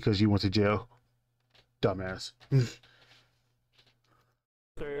dead because you went to jail. Dumbass.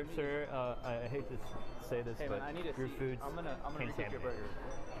 Sir, I hate to say this, but man, your food's I'm gonna take your burger.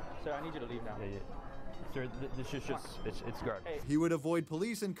 Sir, I need you to leave now. Yeah. Sir, this is just, it's garbage. He would avoid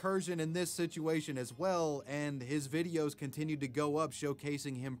police incursion in this situation as well, and his videos continued to go up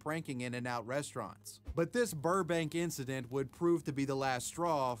showcasing him pranking In-N-Out restaurants. But this Burbank incident would prove to be the last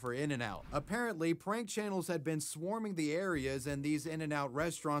straw for In-N-Out. Apparently, prank channels had been swarming the areas and these In-N-Out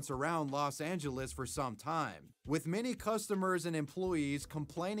restaurants around Los Angeles for some time, with many customers and employees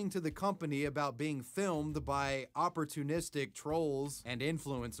complaining to the company about being filmed by opportunistic trolls and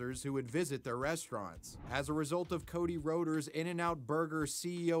influencers who would visit their restaurants. As a result of Cody Roeder's In-N-Out Burger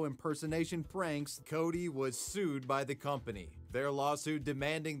CEO impersonation pranks, Cody was sued by the company. Their lawsuit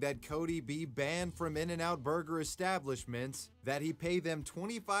demanding that Cody be banned from In-N-Out Burger establishments, that he pay them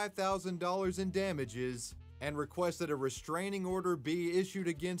 $25,000 in damages, and requested a restraining order be issued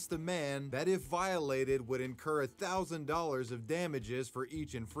against the man that, if violated, would incur $1,000 of damages for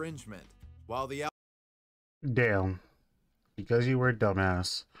each infringement. While the Damn. Because you were a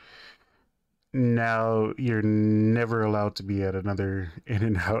dumbass. Now you're never allowed to be at another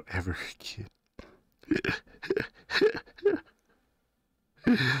In-N-Out ever again.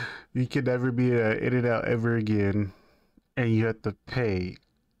 You can never be at In-N-Out ever again, and you have to pay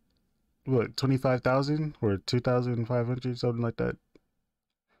what, 25,000 or 2,500, something like that.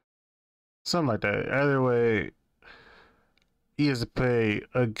 Something like that. Either way, he has to pay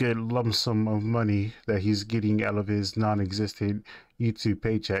a good lump sum of money that he's getting out of his non-existent YouTube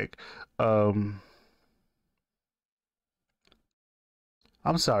paycheck. I'm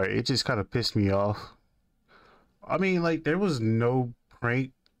sorry, it just kind of pissed me off. I mean, like, there was no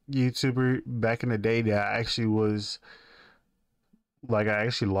prank YouTuber back in the day that I actually was, like, I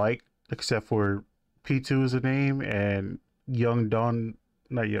actually liked, except for P2 is a name, and Young Don,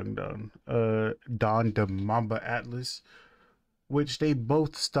 not Young Don, Don the Mamba Atlas, which they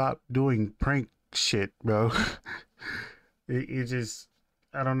both stopped doing prank shit, bro. It just,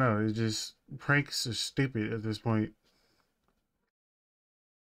 I don't know, it just, pranks are stupid at this point.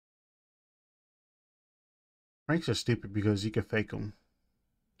 Pranks are stupid because you can fake them.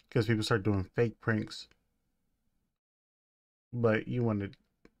 Because people start doing fake pranks. But you want to,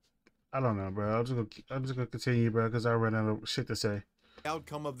 I don't know, bro. I'm just gonna continue, bro, because I ran out of shit to say.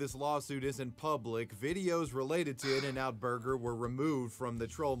 outcome of this lawsuit isn't public, videos related to In-N-Out Burger were removed from the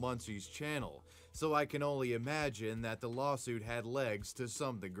Troll Munchies channel, so I can only imagine that the lawsuit had legs to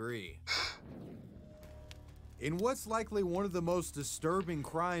some degree. In what's likely one of the most disturbing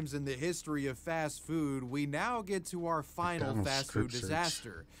crimes in the history of fast food, we now get to our final fast food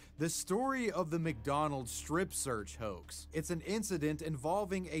disaster. The story of the McDonald's strip search hoax. It's an incident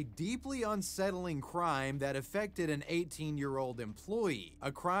involving a deeply unsettling crime that affected an 18-year-old employee,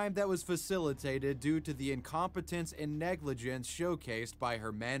 a crime that was facilitated due to the incompetence and negligence showcased by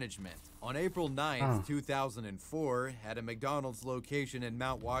her management. On April 9th, 2004, at a McDonald's location in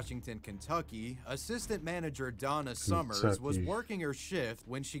Mount Washington, Kentucky, assistant manager Donna Summers was working her shift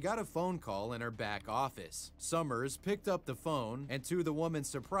when she got a phone call in her back office. Summers picked up the phone, and to the woman's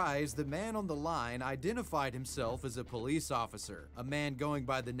surprise, the man on the line identified himself as a police officer, a man going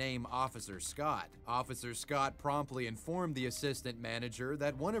by the name Officer Scott. Officer Scott promptly informed the assistant manager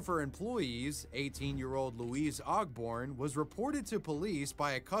that one of her employees, 18-year-old Louise Ogborn, was reported to police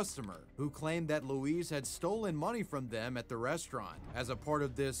by a customer who claimed that Louise had stolen money from them at the restaurant. As a part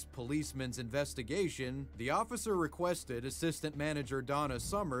of this policeman's investigation, the officer requested assistant manager Donna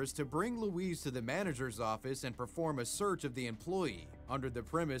Summers to bring Louise to the manager's office and perform a search of the employee, under the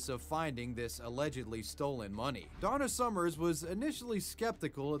premise of finding this allegedly stolen money. Donna Summers was initially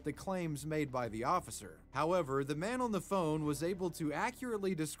skeptical at the claims made by the officer. However, the man on the phone was able to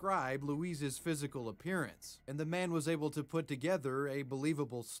accurately describe Louise's physical appearance, and the man was able to put together a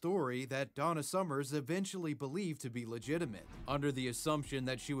believable story that Donna Summers eventually believed to be legitimate. Under the assumption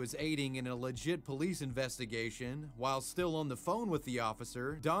that she was aiding in a legit police investigation, while still on the phone with the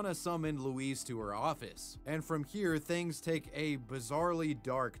officer, Donna summoned Louise to her office. And from here, things take a bizarrely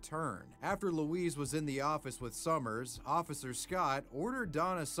dark turn. After Louise was in the office with Summers, Officer Scott ordered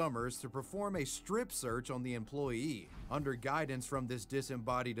Donna Summers to perform a strip search on the employee. Under guidance from this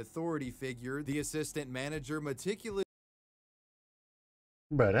disembodied authority figure, the assistant manager meticulously...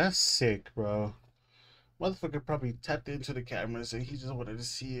 Bro, that's sick, bro. Motherfucker probably tapped into the cameras and he just wanted to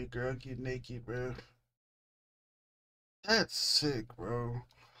see a girl get naked, bro. That's sick, bro.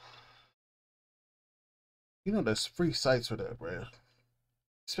 You know, there's free sites for that, bro.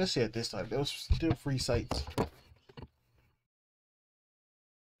 Especially at this time. There was still free sites.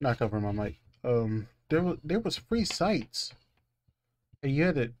 Not covering my mic. There was free sites. And you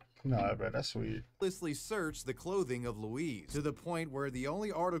had to... Nah, bro, that's weird. Searched the clothing of Louise, to the point where the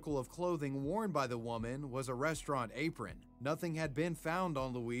only article of clothing worn by the woman was a restaurant apron. Nothing had been found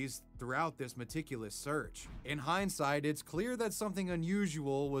on Louise throughout this meticulous search. In hindsight, it's clear that something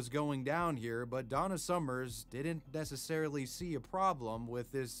unusual was going down here, but Donna Summers didn't necessarily see a problem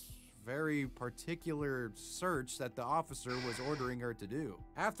with this very particular search that the officer was ordering her to do.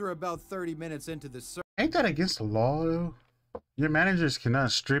 After about 30 minutes into the search... Ain't that against the law, though? Your managers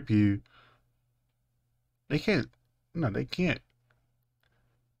cannot strip you. They can't. No, they can't.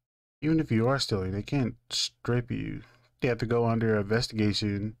 Even if you are stealing, they can't strip you. They have to go under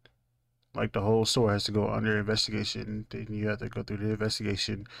investigation. Like the whole store has to go under investigation. Then you have to go through the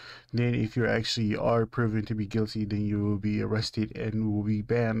investigation. Then if you actually are proven to be guilty, then you will be arrested and will be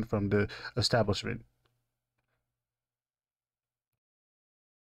banned from the establishment.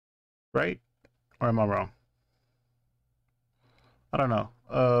 Right? Or am I wrong? I don't know.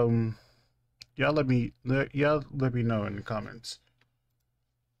 Y'all let me know in the comments.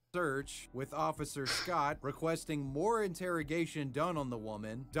 Search, with Officer Scott requesting more interrogation done on the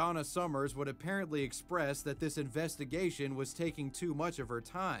woman, Donna Summers would apparently express that this investigation was taking too much of her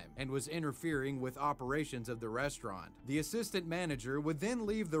time and was interfering with operations of the restaurant. The assistant manager would then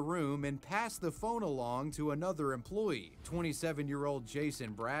leave the room and pass the phone along to another employee, 27-year-old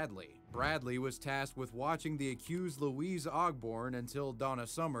Jason Bradley. Bradley was tasked with watching the accused Louise Ogborn until Donna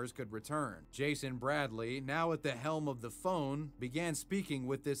Summers could return. Jason Bradley, now at the helm of the phone, began speaking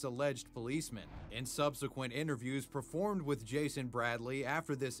with this alleged policeman. In subsequent interviews performed with Jason Bradley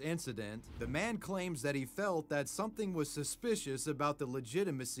after this incident, the man claims that he felt that something was suspicious about the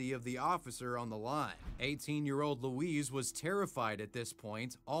legitimacy of the officer on the line. 18-year-old Louise was terrified at this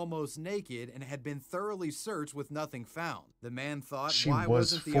point, almost naked, and had been thoroughly searched with nothing found. The man thought, why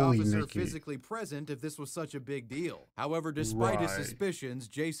wasn't the officer physically present if this was such a big deal? However, despite his suspicions,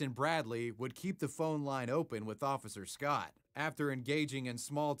 Jason Bradley would keep the phone line open with Officer Scott. After engaging in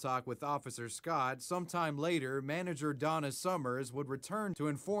small talk with Officer Scott, sometime later, manager Donna Summers would return to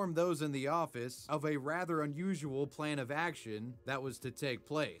inform those in the office of a rather unusual plan of action that was to take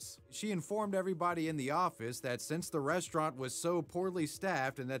place. She informed everybody in the office that since the restaurant was so poorly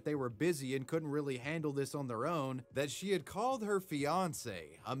staffed and that they were busy and couldn't really handle this on their own, that she had called her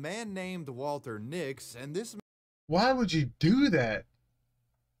fiance, a man named Walter Nix, and this... Why would you do that?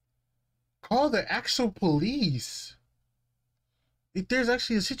 Call the actual police. If there's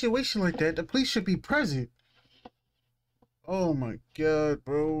actually a situation like that, the police should be present. Oh my god,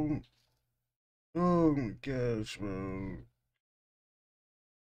 bro. Oh my gosh, bro.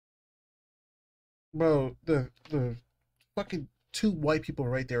 Bro, the fucking two white people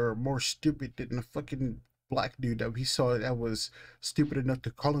right there are more stupid than the fucking black dude that we saw that was stupid enough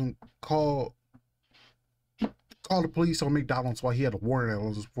to call the police on McDonald's while he had a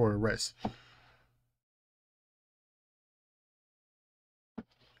warrant for arrest.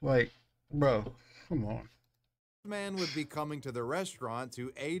 Like, bro, come on. Man would be coming to the restaurant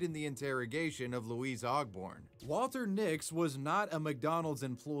to aid in the interrogation of Louise Ogborn. Walter Nix was not a McDonald's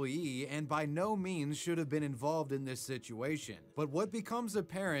employee and by no means should have been involved in this situation. But what becomes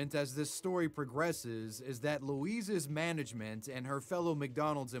apparent as this story progresses is that Louise's management and her fellow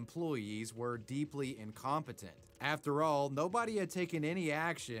McDonald's employees were deeply incompetent. After all, nobody had taken any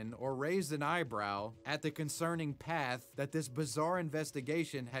action or raised an eyebrow at the concerning path that this bizarre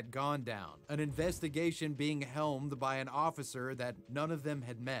investigation had gone down. An investigation being helmed by an officer that none of them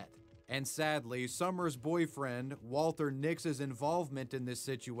had met. And sadly, Summer's boyfriend, Walter Nix's involvement in this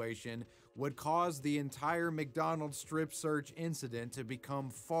situation would cause the entire McDonald's strip search incident to become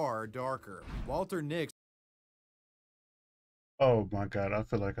far darker. Walter Nix. Oh my god, I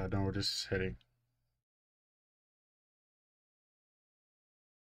feel like I know where this is heading.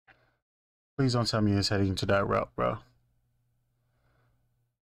 Please don't tell me it's heading to that route, bro.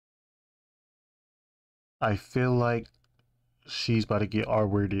 I feel like she's about to get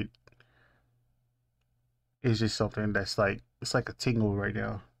R-worded. It's just something that's like, it's like a tingle right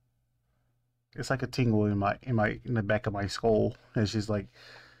now. It's like a tingle in the back of my skull. It's just like,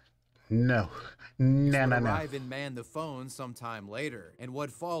 no. No. Arrive and man the phone sometime later, and what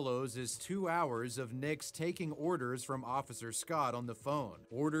follows is 2 hours of Nix taking orders from Officer Scott on the phone.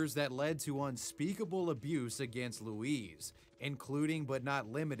 Orders that led to unspeakable abuse against Louise, including but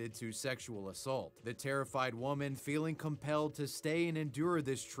not limited to sexual assault. The terrified woman feeling compelled to stay and endure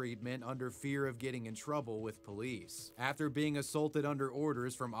this treatment under fear of getting in trouble with police. After being assaulted under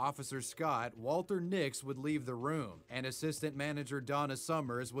orders from Officer Scott, Walter Nix would leave the room, and Assistant Manager Donna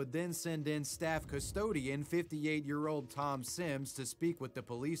Summers would then send in staff custodian 58-year-old Tom Sims to speak with the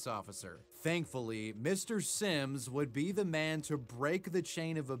police officer. Thankfully, Mr. Sims would be the man to break the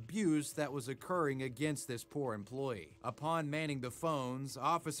chain of abuse that was occurring against this poor employee. Upon manning the phones,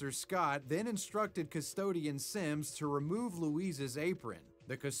 Officer Scott then instructed Custodian Sims to remove Louise's apron.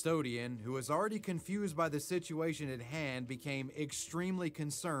 The custodian, who was already confused by the situation at hand, became extremely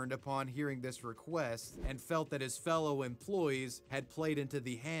concerned upon hearing this request and felt that his fellow employees had played into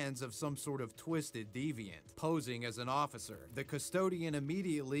the hands of some sort of twisted deviant, posing as an officer. The custodian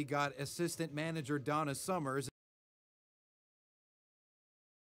immediately got Assistant Manager Donna Summers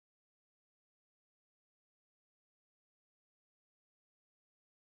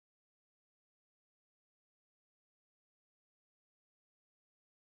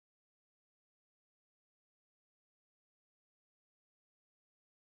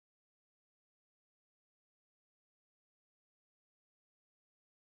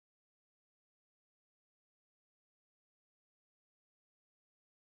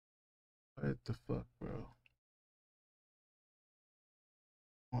What the fuck, bro?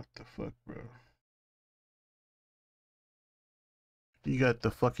 What the fuck, bro? You got the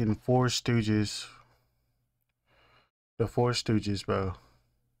fucking Four Stooges. The Four Stooges, bro.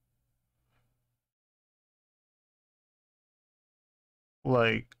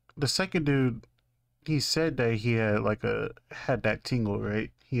 Like, the second dude, he said that he had like had that tingle,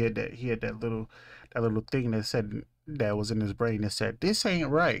 right? He had that little thing that said that was in his brain that said this ain't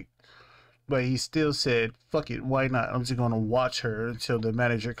right. But he still said, fuck it, why not? I'm just gonna watch her until the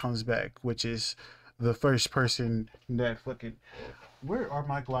manager comes back, which is the first person that fucking. Where are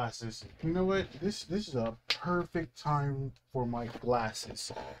my glasses? You know what? This is a perfect time for my glasses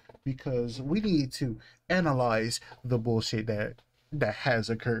because we need to analyze the bullshit that has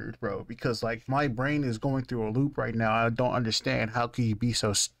occurred, bro. Because like my brain is going through a loop right now. I don't understand how can you be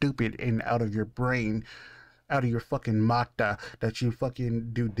so stupid and out of your brain, out of your fucking makta that you fucking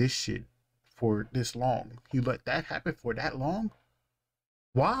do this shit for this long. You let that happen for that long?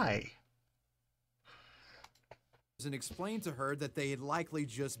 Why? and explained to her that they had likely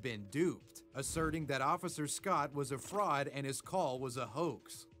just been duped, asserting that Officer Scott was a fraud and his call was a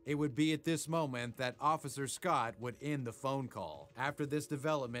hoax. It would be at this moment that Officer Scott would end the phone call. After this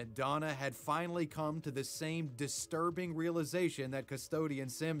development, Donna had finally come to the same disturbing realization that Custodian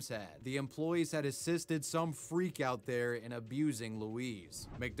Sims had. The employees had assisted some freak out there in abusing Louise.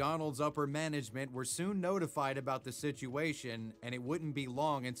 McDonald's upper management were soon notified about the situation, and it wouldn't be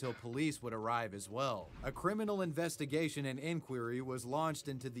long until police would arrive as well. A criminal investigation and inquiry was launched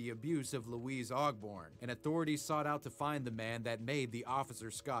into the abuse of Louise Ogborn, and authorities sought out to find the man that made the Officer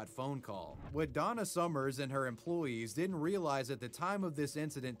Scott phone call. What Donna Summers and her employees didn't realize at the time of this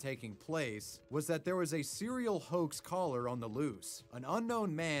incident taking place was that there was a serial hoax caller on the loose. An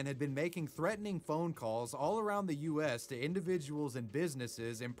unknown man had been making threatening phone calls all around the US to individuals and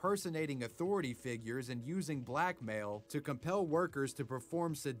businesses, impersonating authority figures and using blackmail to compel workers to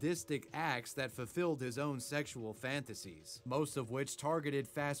perform sadistic acts that fulfilled his own sexual fantasies, most of which targeted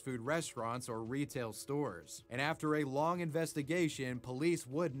fast food restaurants or retail stores. And after a long investigation, police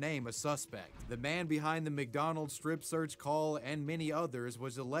would name a suspect. The man behind the McDonald's strip search call and many others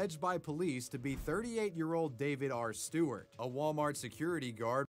was alleged by police to be 38-year-old David R. Stewart, a Walmart security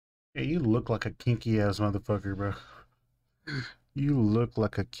guard. Yeah, you look like a kinky ass motherfucker, bro. You look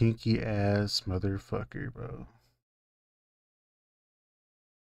like a kinky ass motherfucker, bro.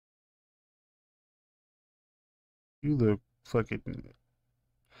 You look fucking,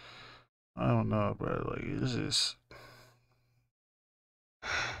 I don't know, bro. Like, it's just.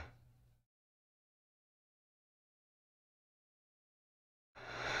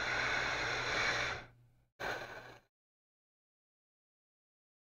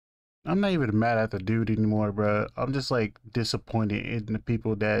 I'm not even mad at the dude anymore, bro. I'm just like disappointed in the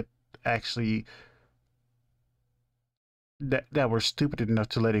people that actually that were stupid enough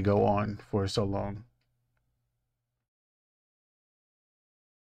to let it go on for so long.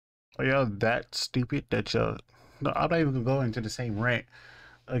 Are y'all that stupid that y'all? No, I'm not even gonna go into the same rant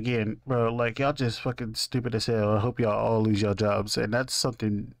again, bro. Like, y'all just fucking stupid as hell. I hope y'all all lose your jobs, and that's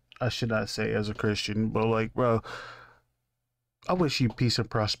something I should not say as a Christian. But like, bro, I wish you peace and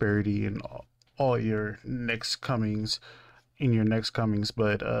prosperity in all your next comings,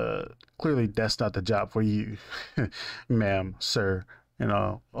 but clearly that's not the job for you, ma'am, sir, and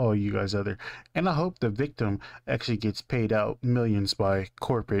all you guys other. And I hope the victim actually gets paid out millions by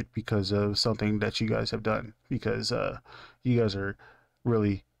corporate because of something that you guys have done, because you guys are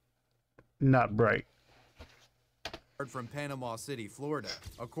really not bright. From Panama City, Florida.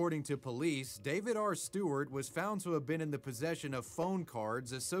 According to police, David R. Stewart was found to have been in the possession of phone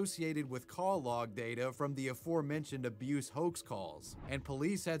cards associated with call log data from the aforementioned abuse hoax calls, and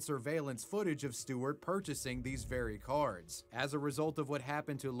police had surveillance footage of Stewart purchasing these very cards. As a result of what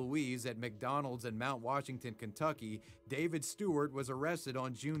happened to Louise at McDonald's in Mount Washington, Kentucky, David Stewart was arrested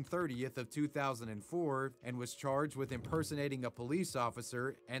on June 30th of 2004 and was charged with impersonating a police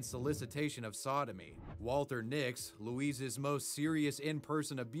officer and solicitation of sodomy. Walter Nix, Louise's most serious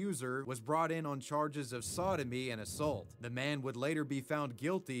in-person abuser, was brought in on charges of sodomy and assault. The man would later be found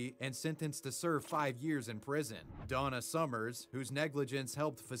guilty and sentenced to serve 5 years in prison. Donna Summers, whose negligence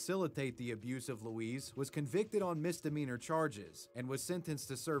helped facilitate the abuse of Louise, was convicted on misdemeanor charges and was sentenced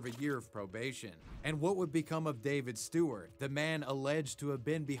to serve a year of probation. And what would become of David Stewart, the man alleged to have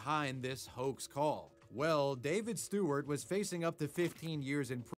been behind this hoax call? Well, David Stewart was facing up to 15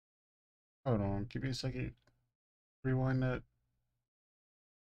 years in prison. Hold on, give me a second. Rewind that.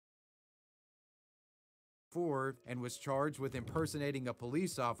 And was charged with impersonating a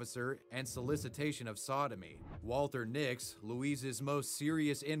police officer and solicitation of sodomy. Walter Nix, Louise's most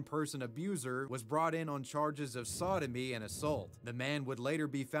serious in-person abuser, was brought in on charges of sodomy and assault. The man would later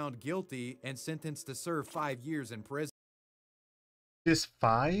be found guilty and sentenced to serve 5 years in prison. Just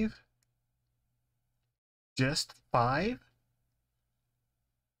 5? Just 5?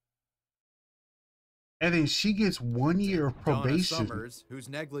 And then she gets 1 year of probation. Donna Summers, whose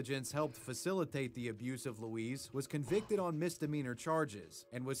negligence helped facilitate the abuse of Louise, was convicted on misdemeanor charges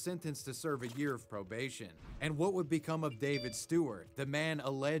and was sentenced to serve a year of probation. And what would become of David Stewart, the man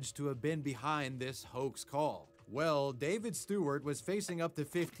alleged to have been behind this hoax call? Well, David Stewart was facing up to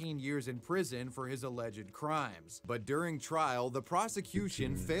 15 years in prison for his alleged crimes. But during trial, the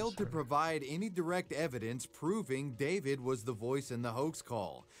prosecution failed to provide any direct evidence proving David was the voice in the hoax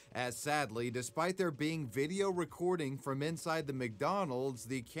call. As sadly, despite there being video recording from inside the McDonald's,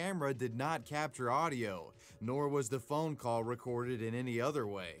 the camera did not capture audio, nor was the phone call recorded in any other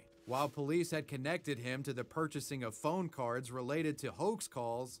way. While police had connected him to the purchasing of phone cards related to hoax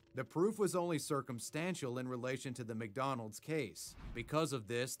calls, the proof was only circumstantial in relation to the McDonald's case. Because of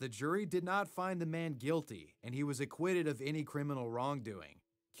this, the jury did not find the man guilty, and he was acquitted of any criminal wrongdoing.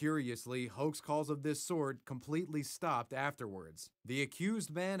 Curiously, hoax calls of this sort completely stopped afterwards. The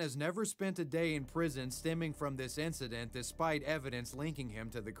accused man has never spent a day in prison stemming from this incident despite evidence linking him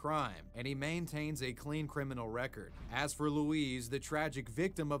to the crime, and he maintains a clean criminal record. As for Louise, the tragic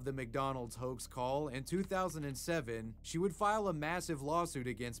victim of the McDonald's hoax call, in 2007, she would file a massive lawsuit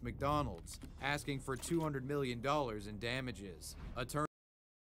against McDonald's, asking for $200 million in damages.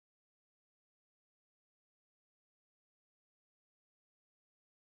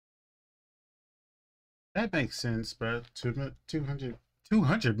 That makes sense, bro. 200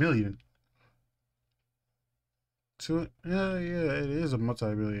 million. Yeah, it is a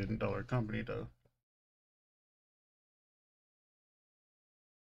multi-billion-dollar company, though.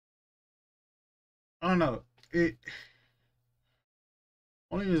 I don't know.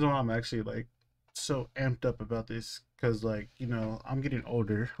 Only reason why I'm actually like so amped up about this, because like, you know, I'm getting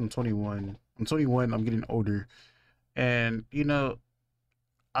older. I'm 21. I'm getting older, and you know,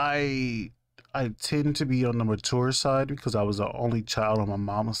 I tend to be on the mature side because I was the only child on my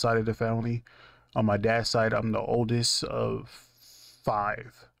mom's side of the family. On my dad's side, I'm the oldest of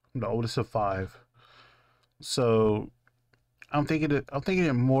five. I'm the oldest of five. So I'm thinking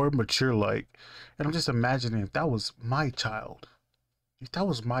it more mature like, and I'm just imagining if that was my child. If that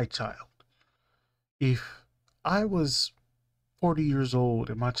was my child. If I was 40 years old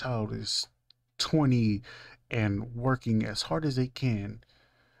and my child is 20 and working as hard as they can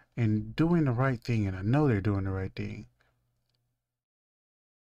and doing the right thing, and I know they're doing the right thing,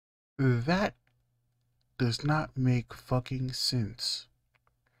 that does not make fucking sense.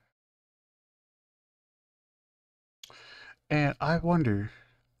 And I wonder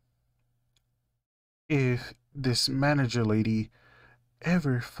if this manager lady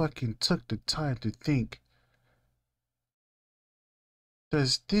ever fucking took the time to think,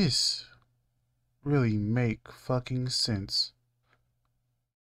 does this really make fucking sense?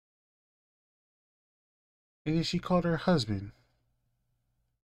 And then she called her husband.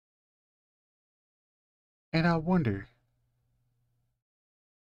 And I wonder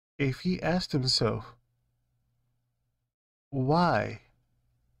if he asked himself, why?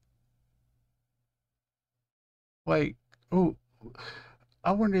 Like, oh,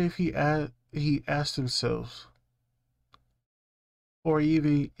 I wonder if he asked himself, or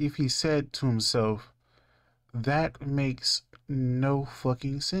even if he said to himself, that makes no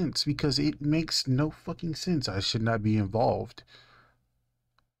fucking sense, because it makes no fucking sense. I should not be involved.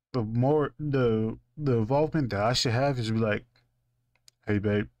 The involvement that I should have is be like, hey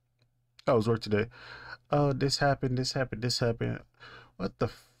babe, I was work today. Oh, this happened. What the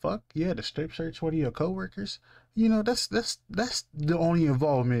fuck? Yeah, the strip search one of your coworkers. You know, that's the only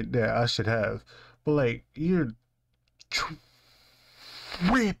involvement that I should have. But like, you're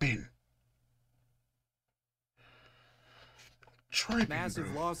tripping.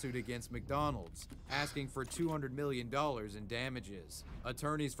 Massive lawsuit against McDonald's, asking for $200 million in damages.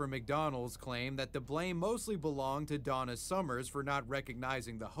 Attorneys for McDonald's claim that the blame mostly belonged to Donna Summers for not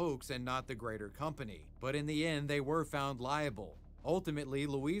recognizing the hoax and not the greater company. But in the end, they were found liable. Ultimately,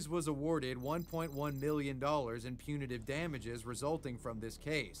 Louise was awarded $1.1 million in punitive damages resulting from this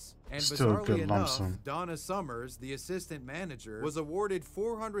case. And bizarrely enough, Donna Summers, the assistant manager, was awarded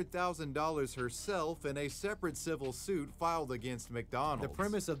 $400,000 herself in a separate civil suit filed against McDonald's. The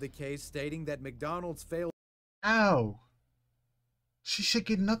premise of the case stating that McDonald's failed. Ow! She should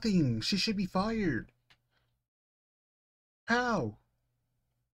get nothing. She should be fired. How?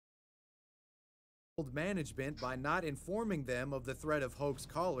 Management by not informing them of the threat of hoax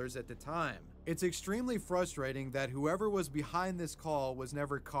callers at the time. It's extremely frustrating that whoever was behind this call was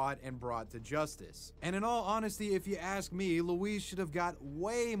never caught and brought to justice. And in all honesty, if you ask me, Louise should have got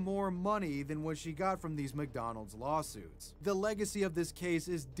way more money than what she got from these McDonald's lawsuits. The legacy of this case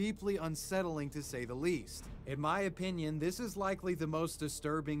is deeply unsettling to say the least. In my opinion, this is likely the most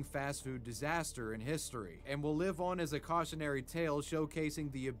disturbing fast food disaster in history, and will live on as a cautionary tale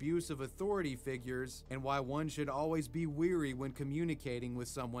showcasing the abuse of authority figures and why one should always be wary when communicating with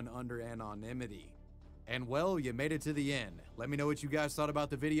someone under anonymity. And well, you made it to the end. Let me know what you guys thought about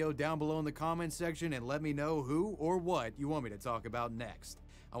the video down below in the comments section, and let me know who or what you want me to talk about next.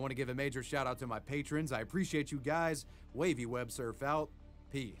 I want to give a major shout out to my patrons. I appreciate you guys. wavywebsurf out.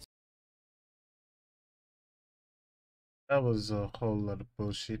 Peace. That was a whole lot of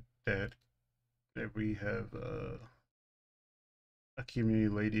bullshit that we have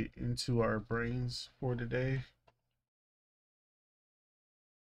accumulated into our brains for today.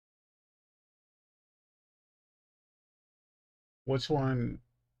 Which one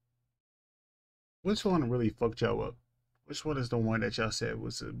really fucked y'all up? Which one is the one that y'all said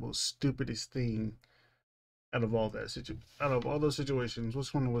was the most stupidest thing Out of all those situations,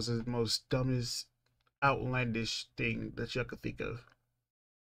 which one was the most dumbest, outlandish thing that y'all could think of?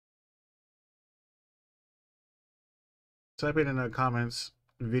 Type it in the comments.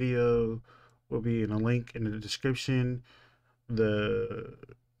 Video will be in a link in the description. The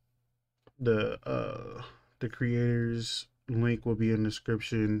creators link will be in the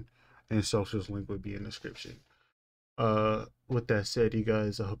description, and socials link will be in the description. With that said, you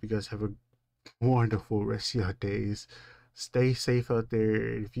guys, I hope you guys have a wonderful rest of your days. Stay safe out there.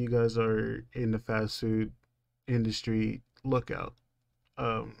 If you guys are in the fast food industry, look out.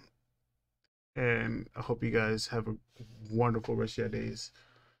 And I hope you guys have a wonderful rest of your days.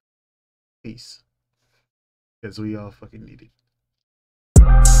 Peace. Because we all fucking need it.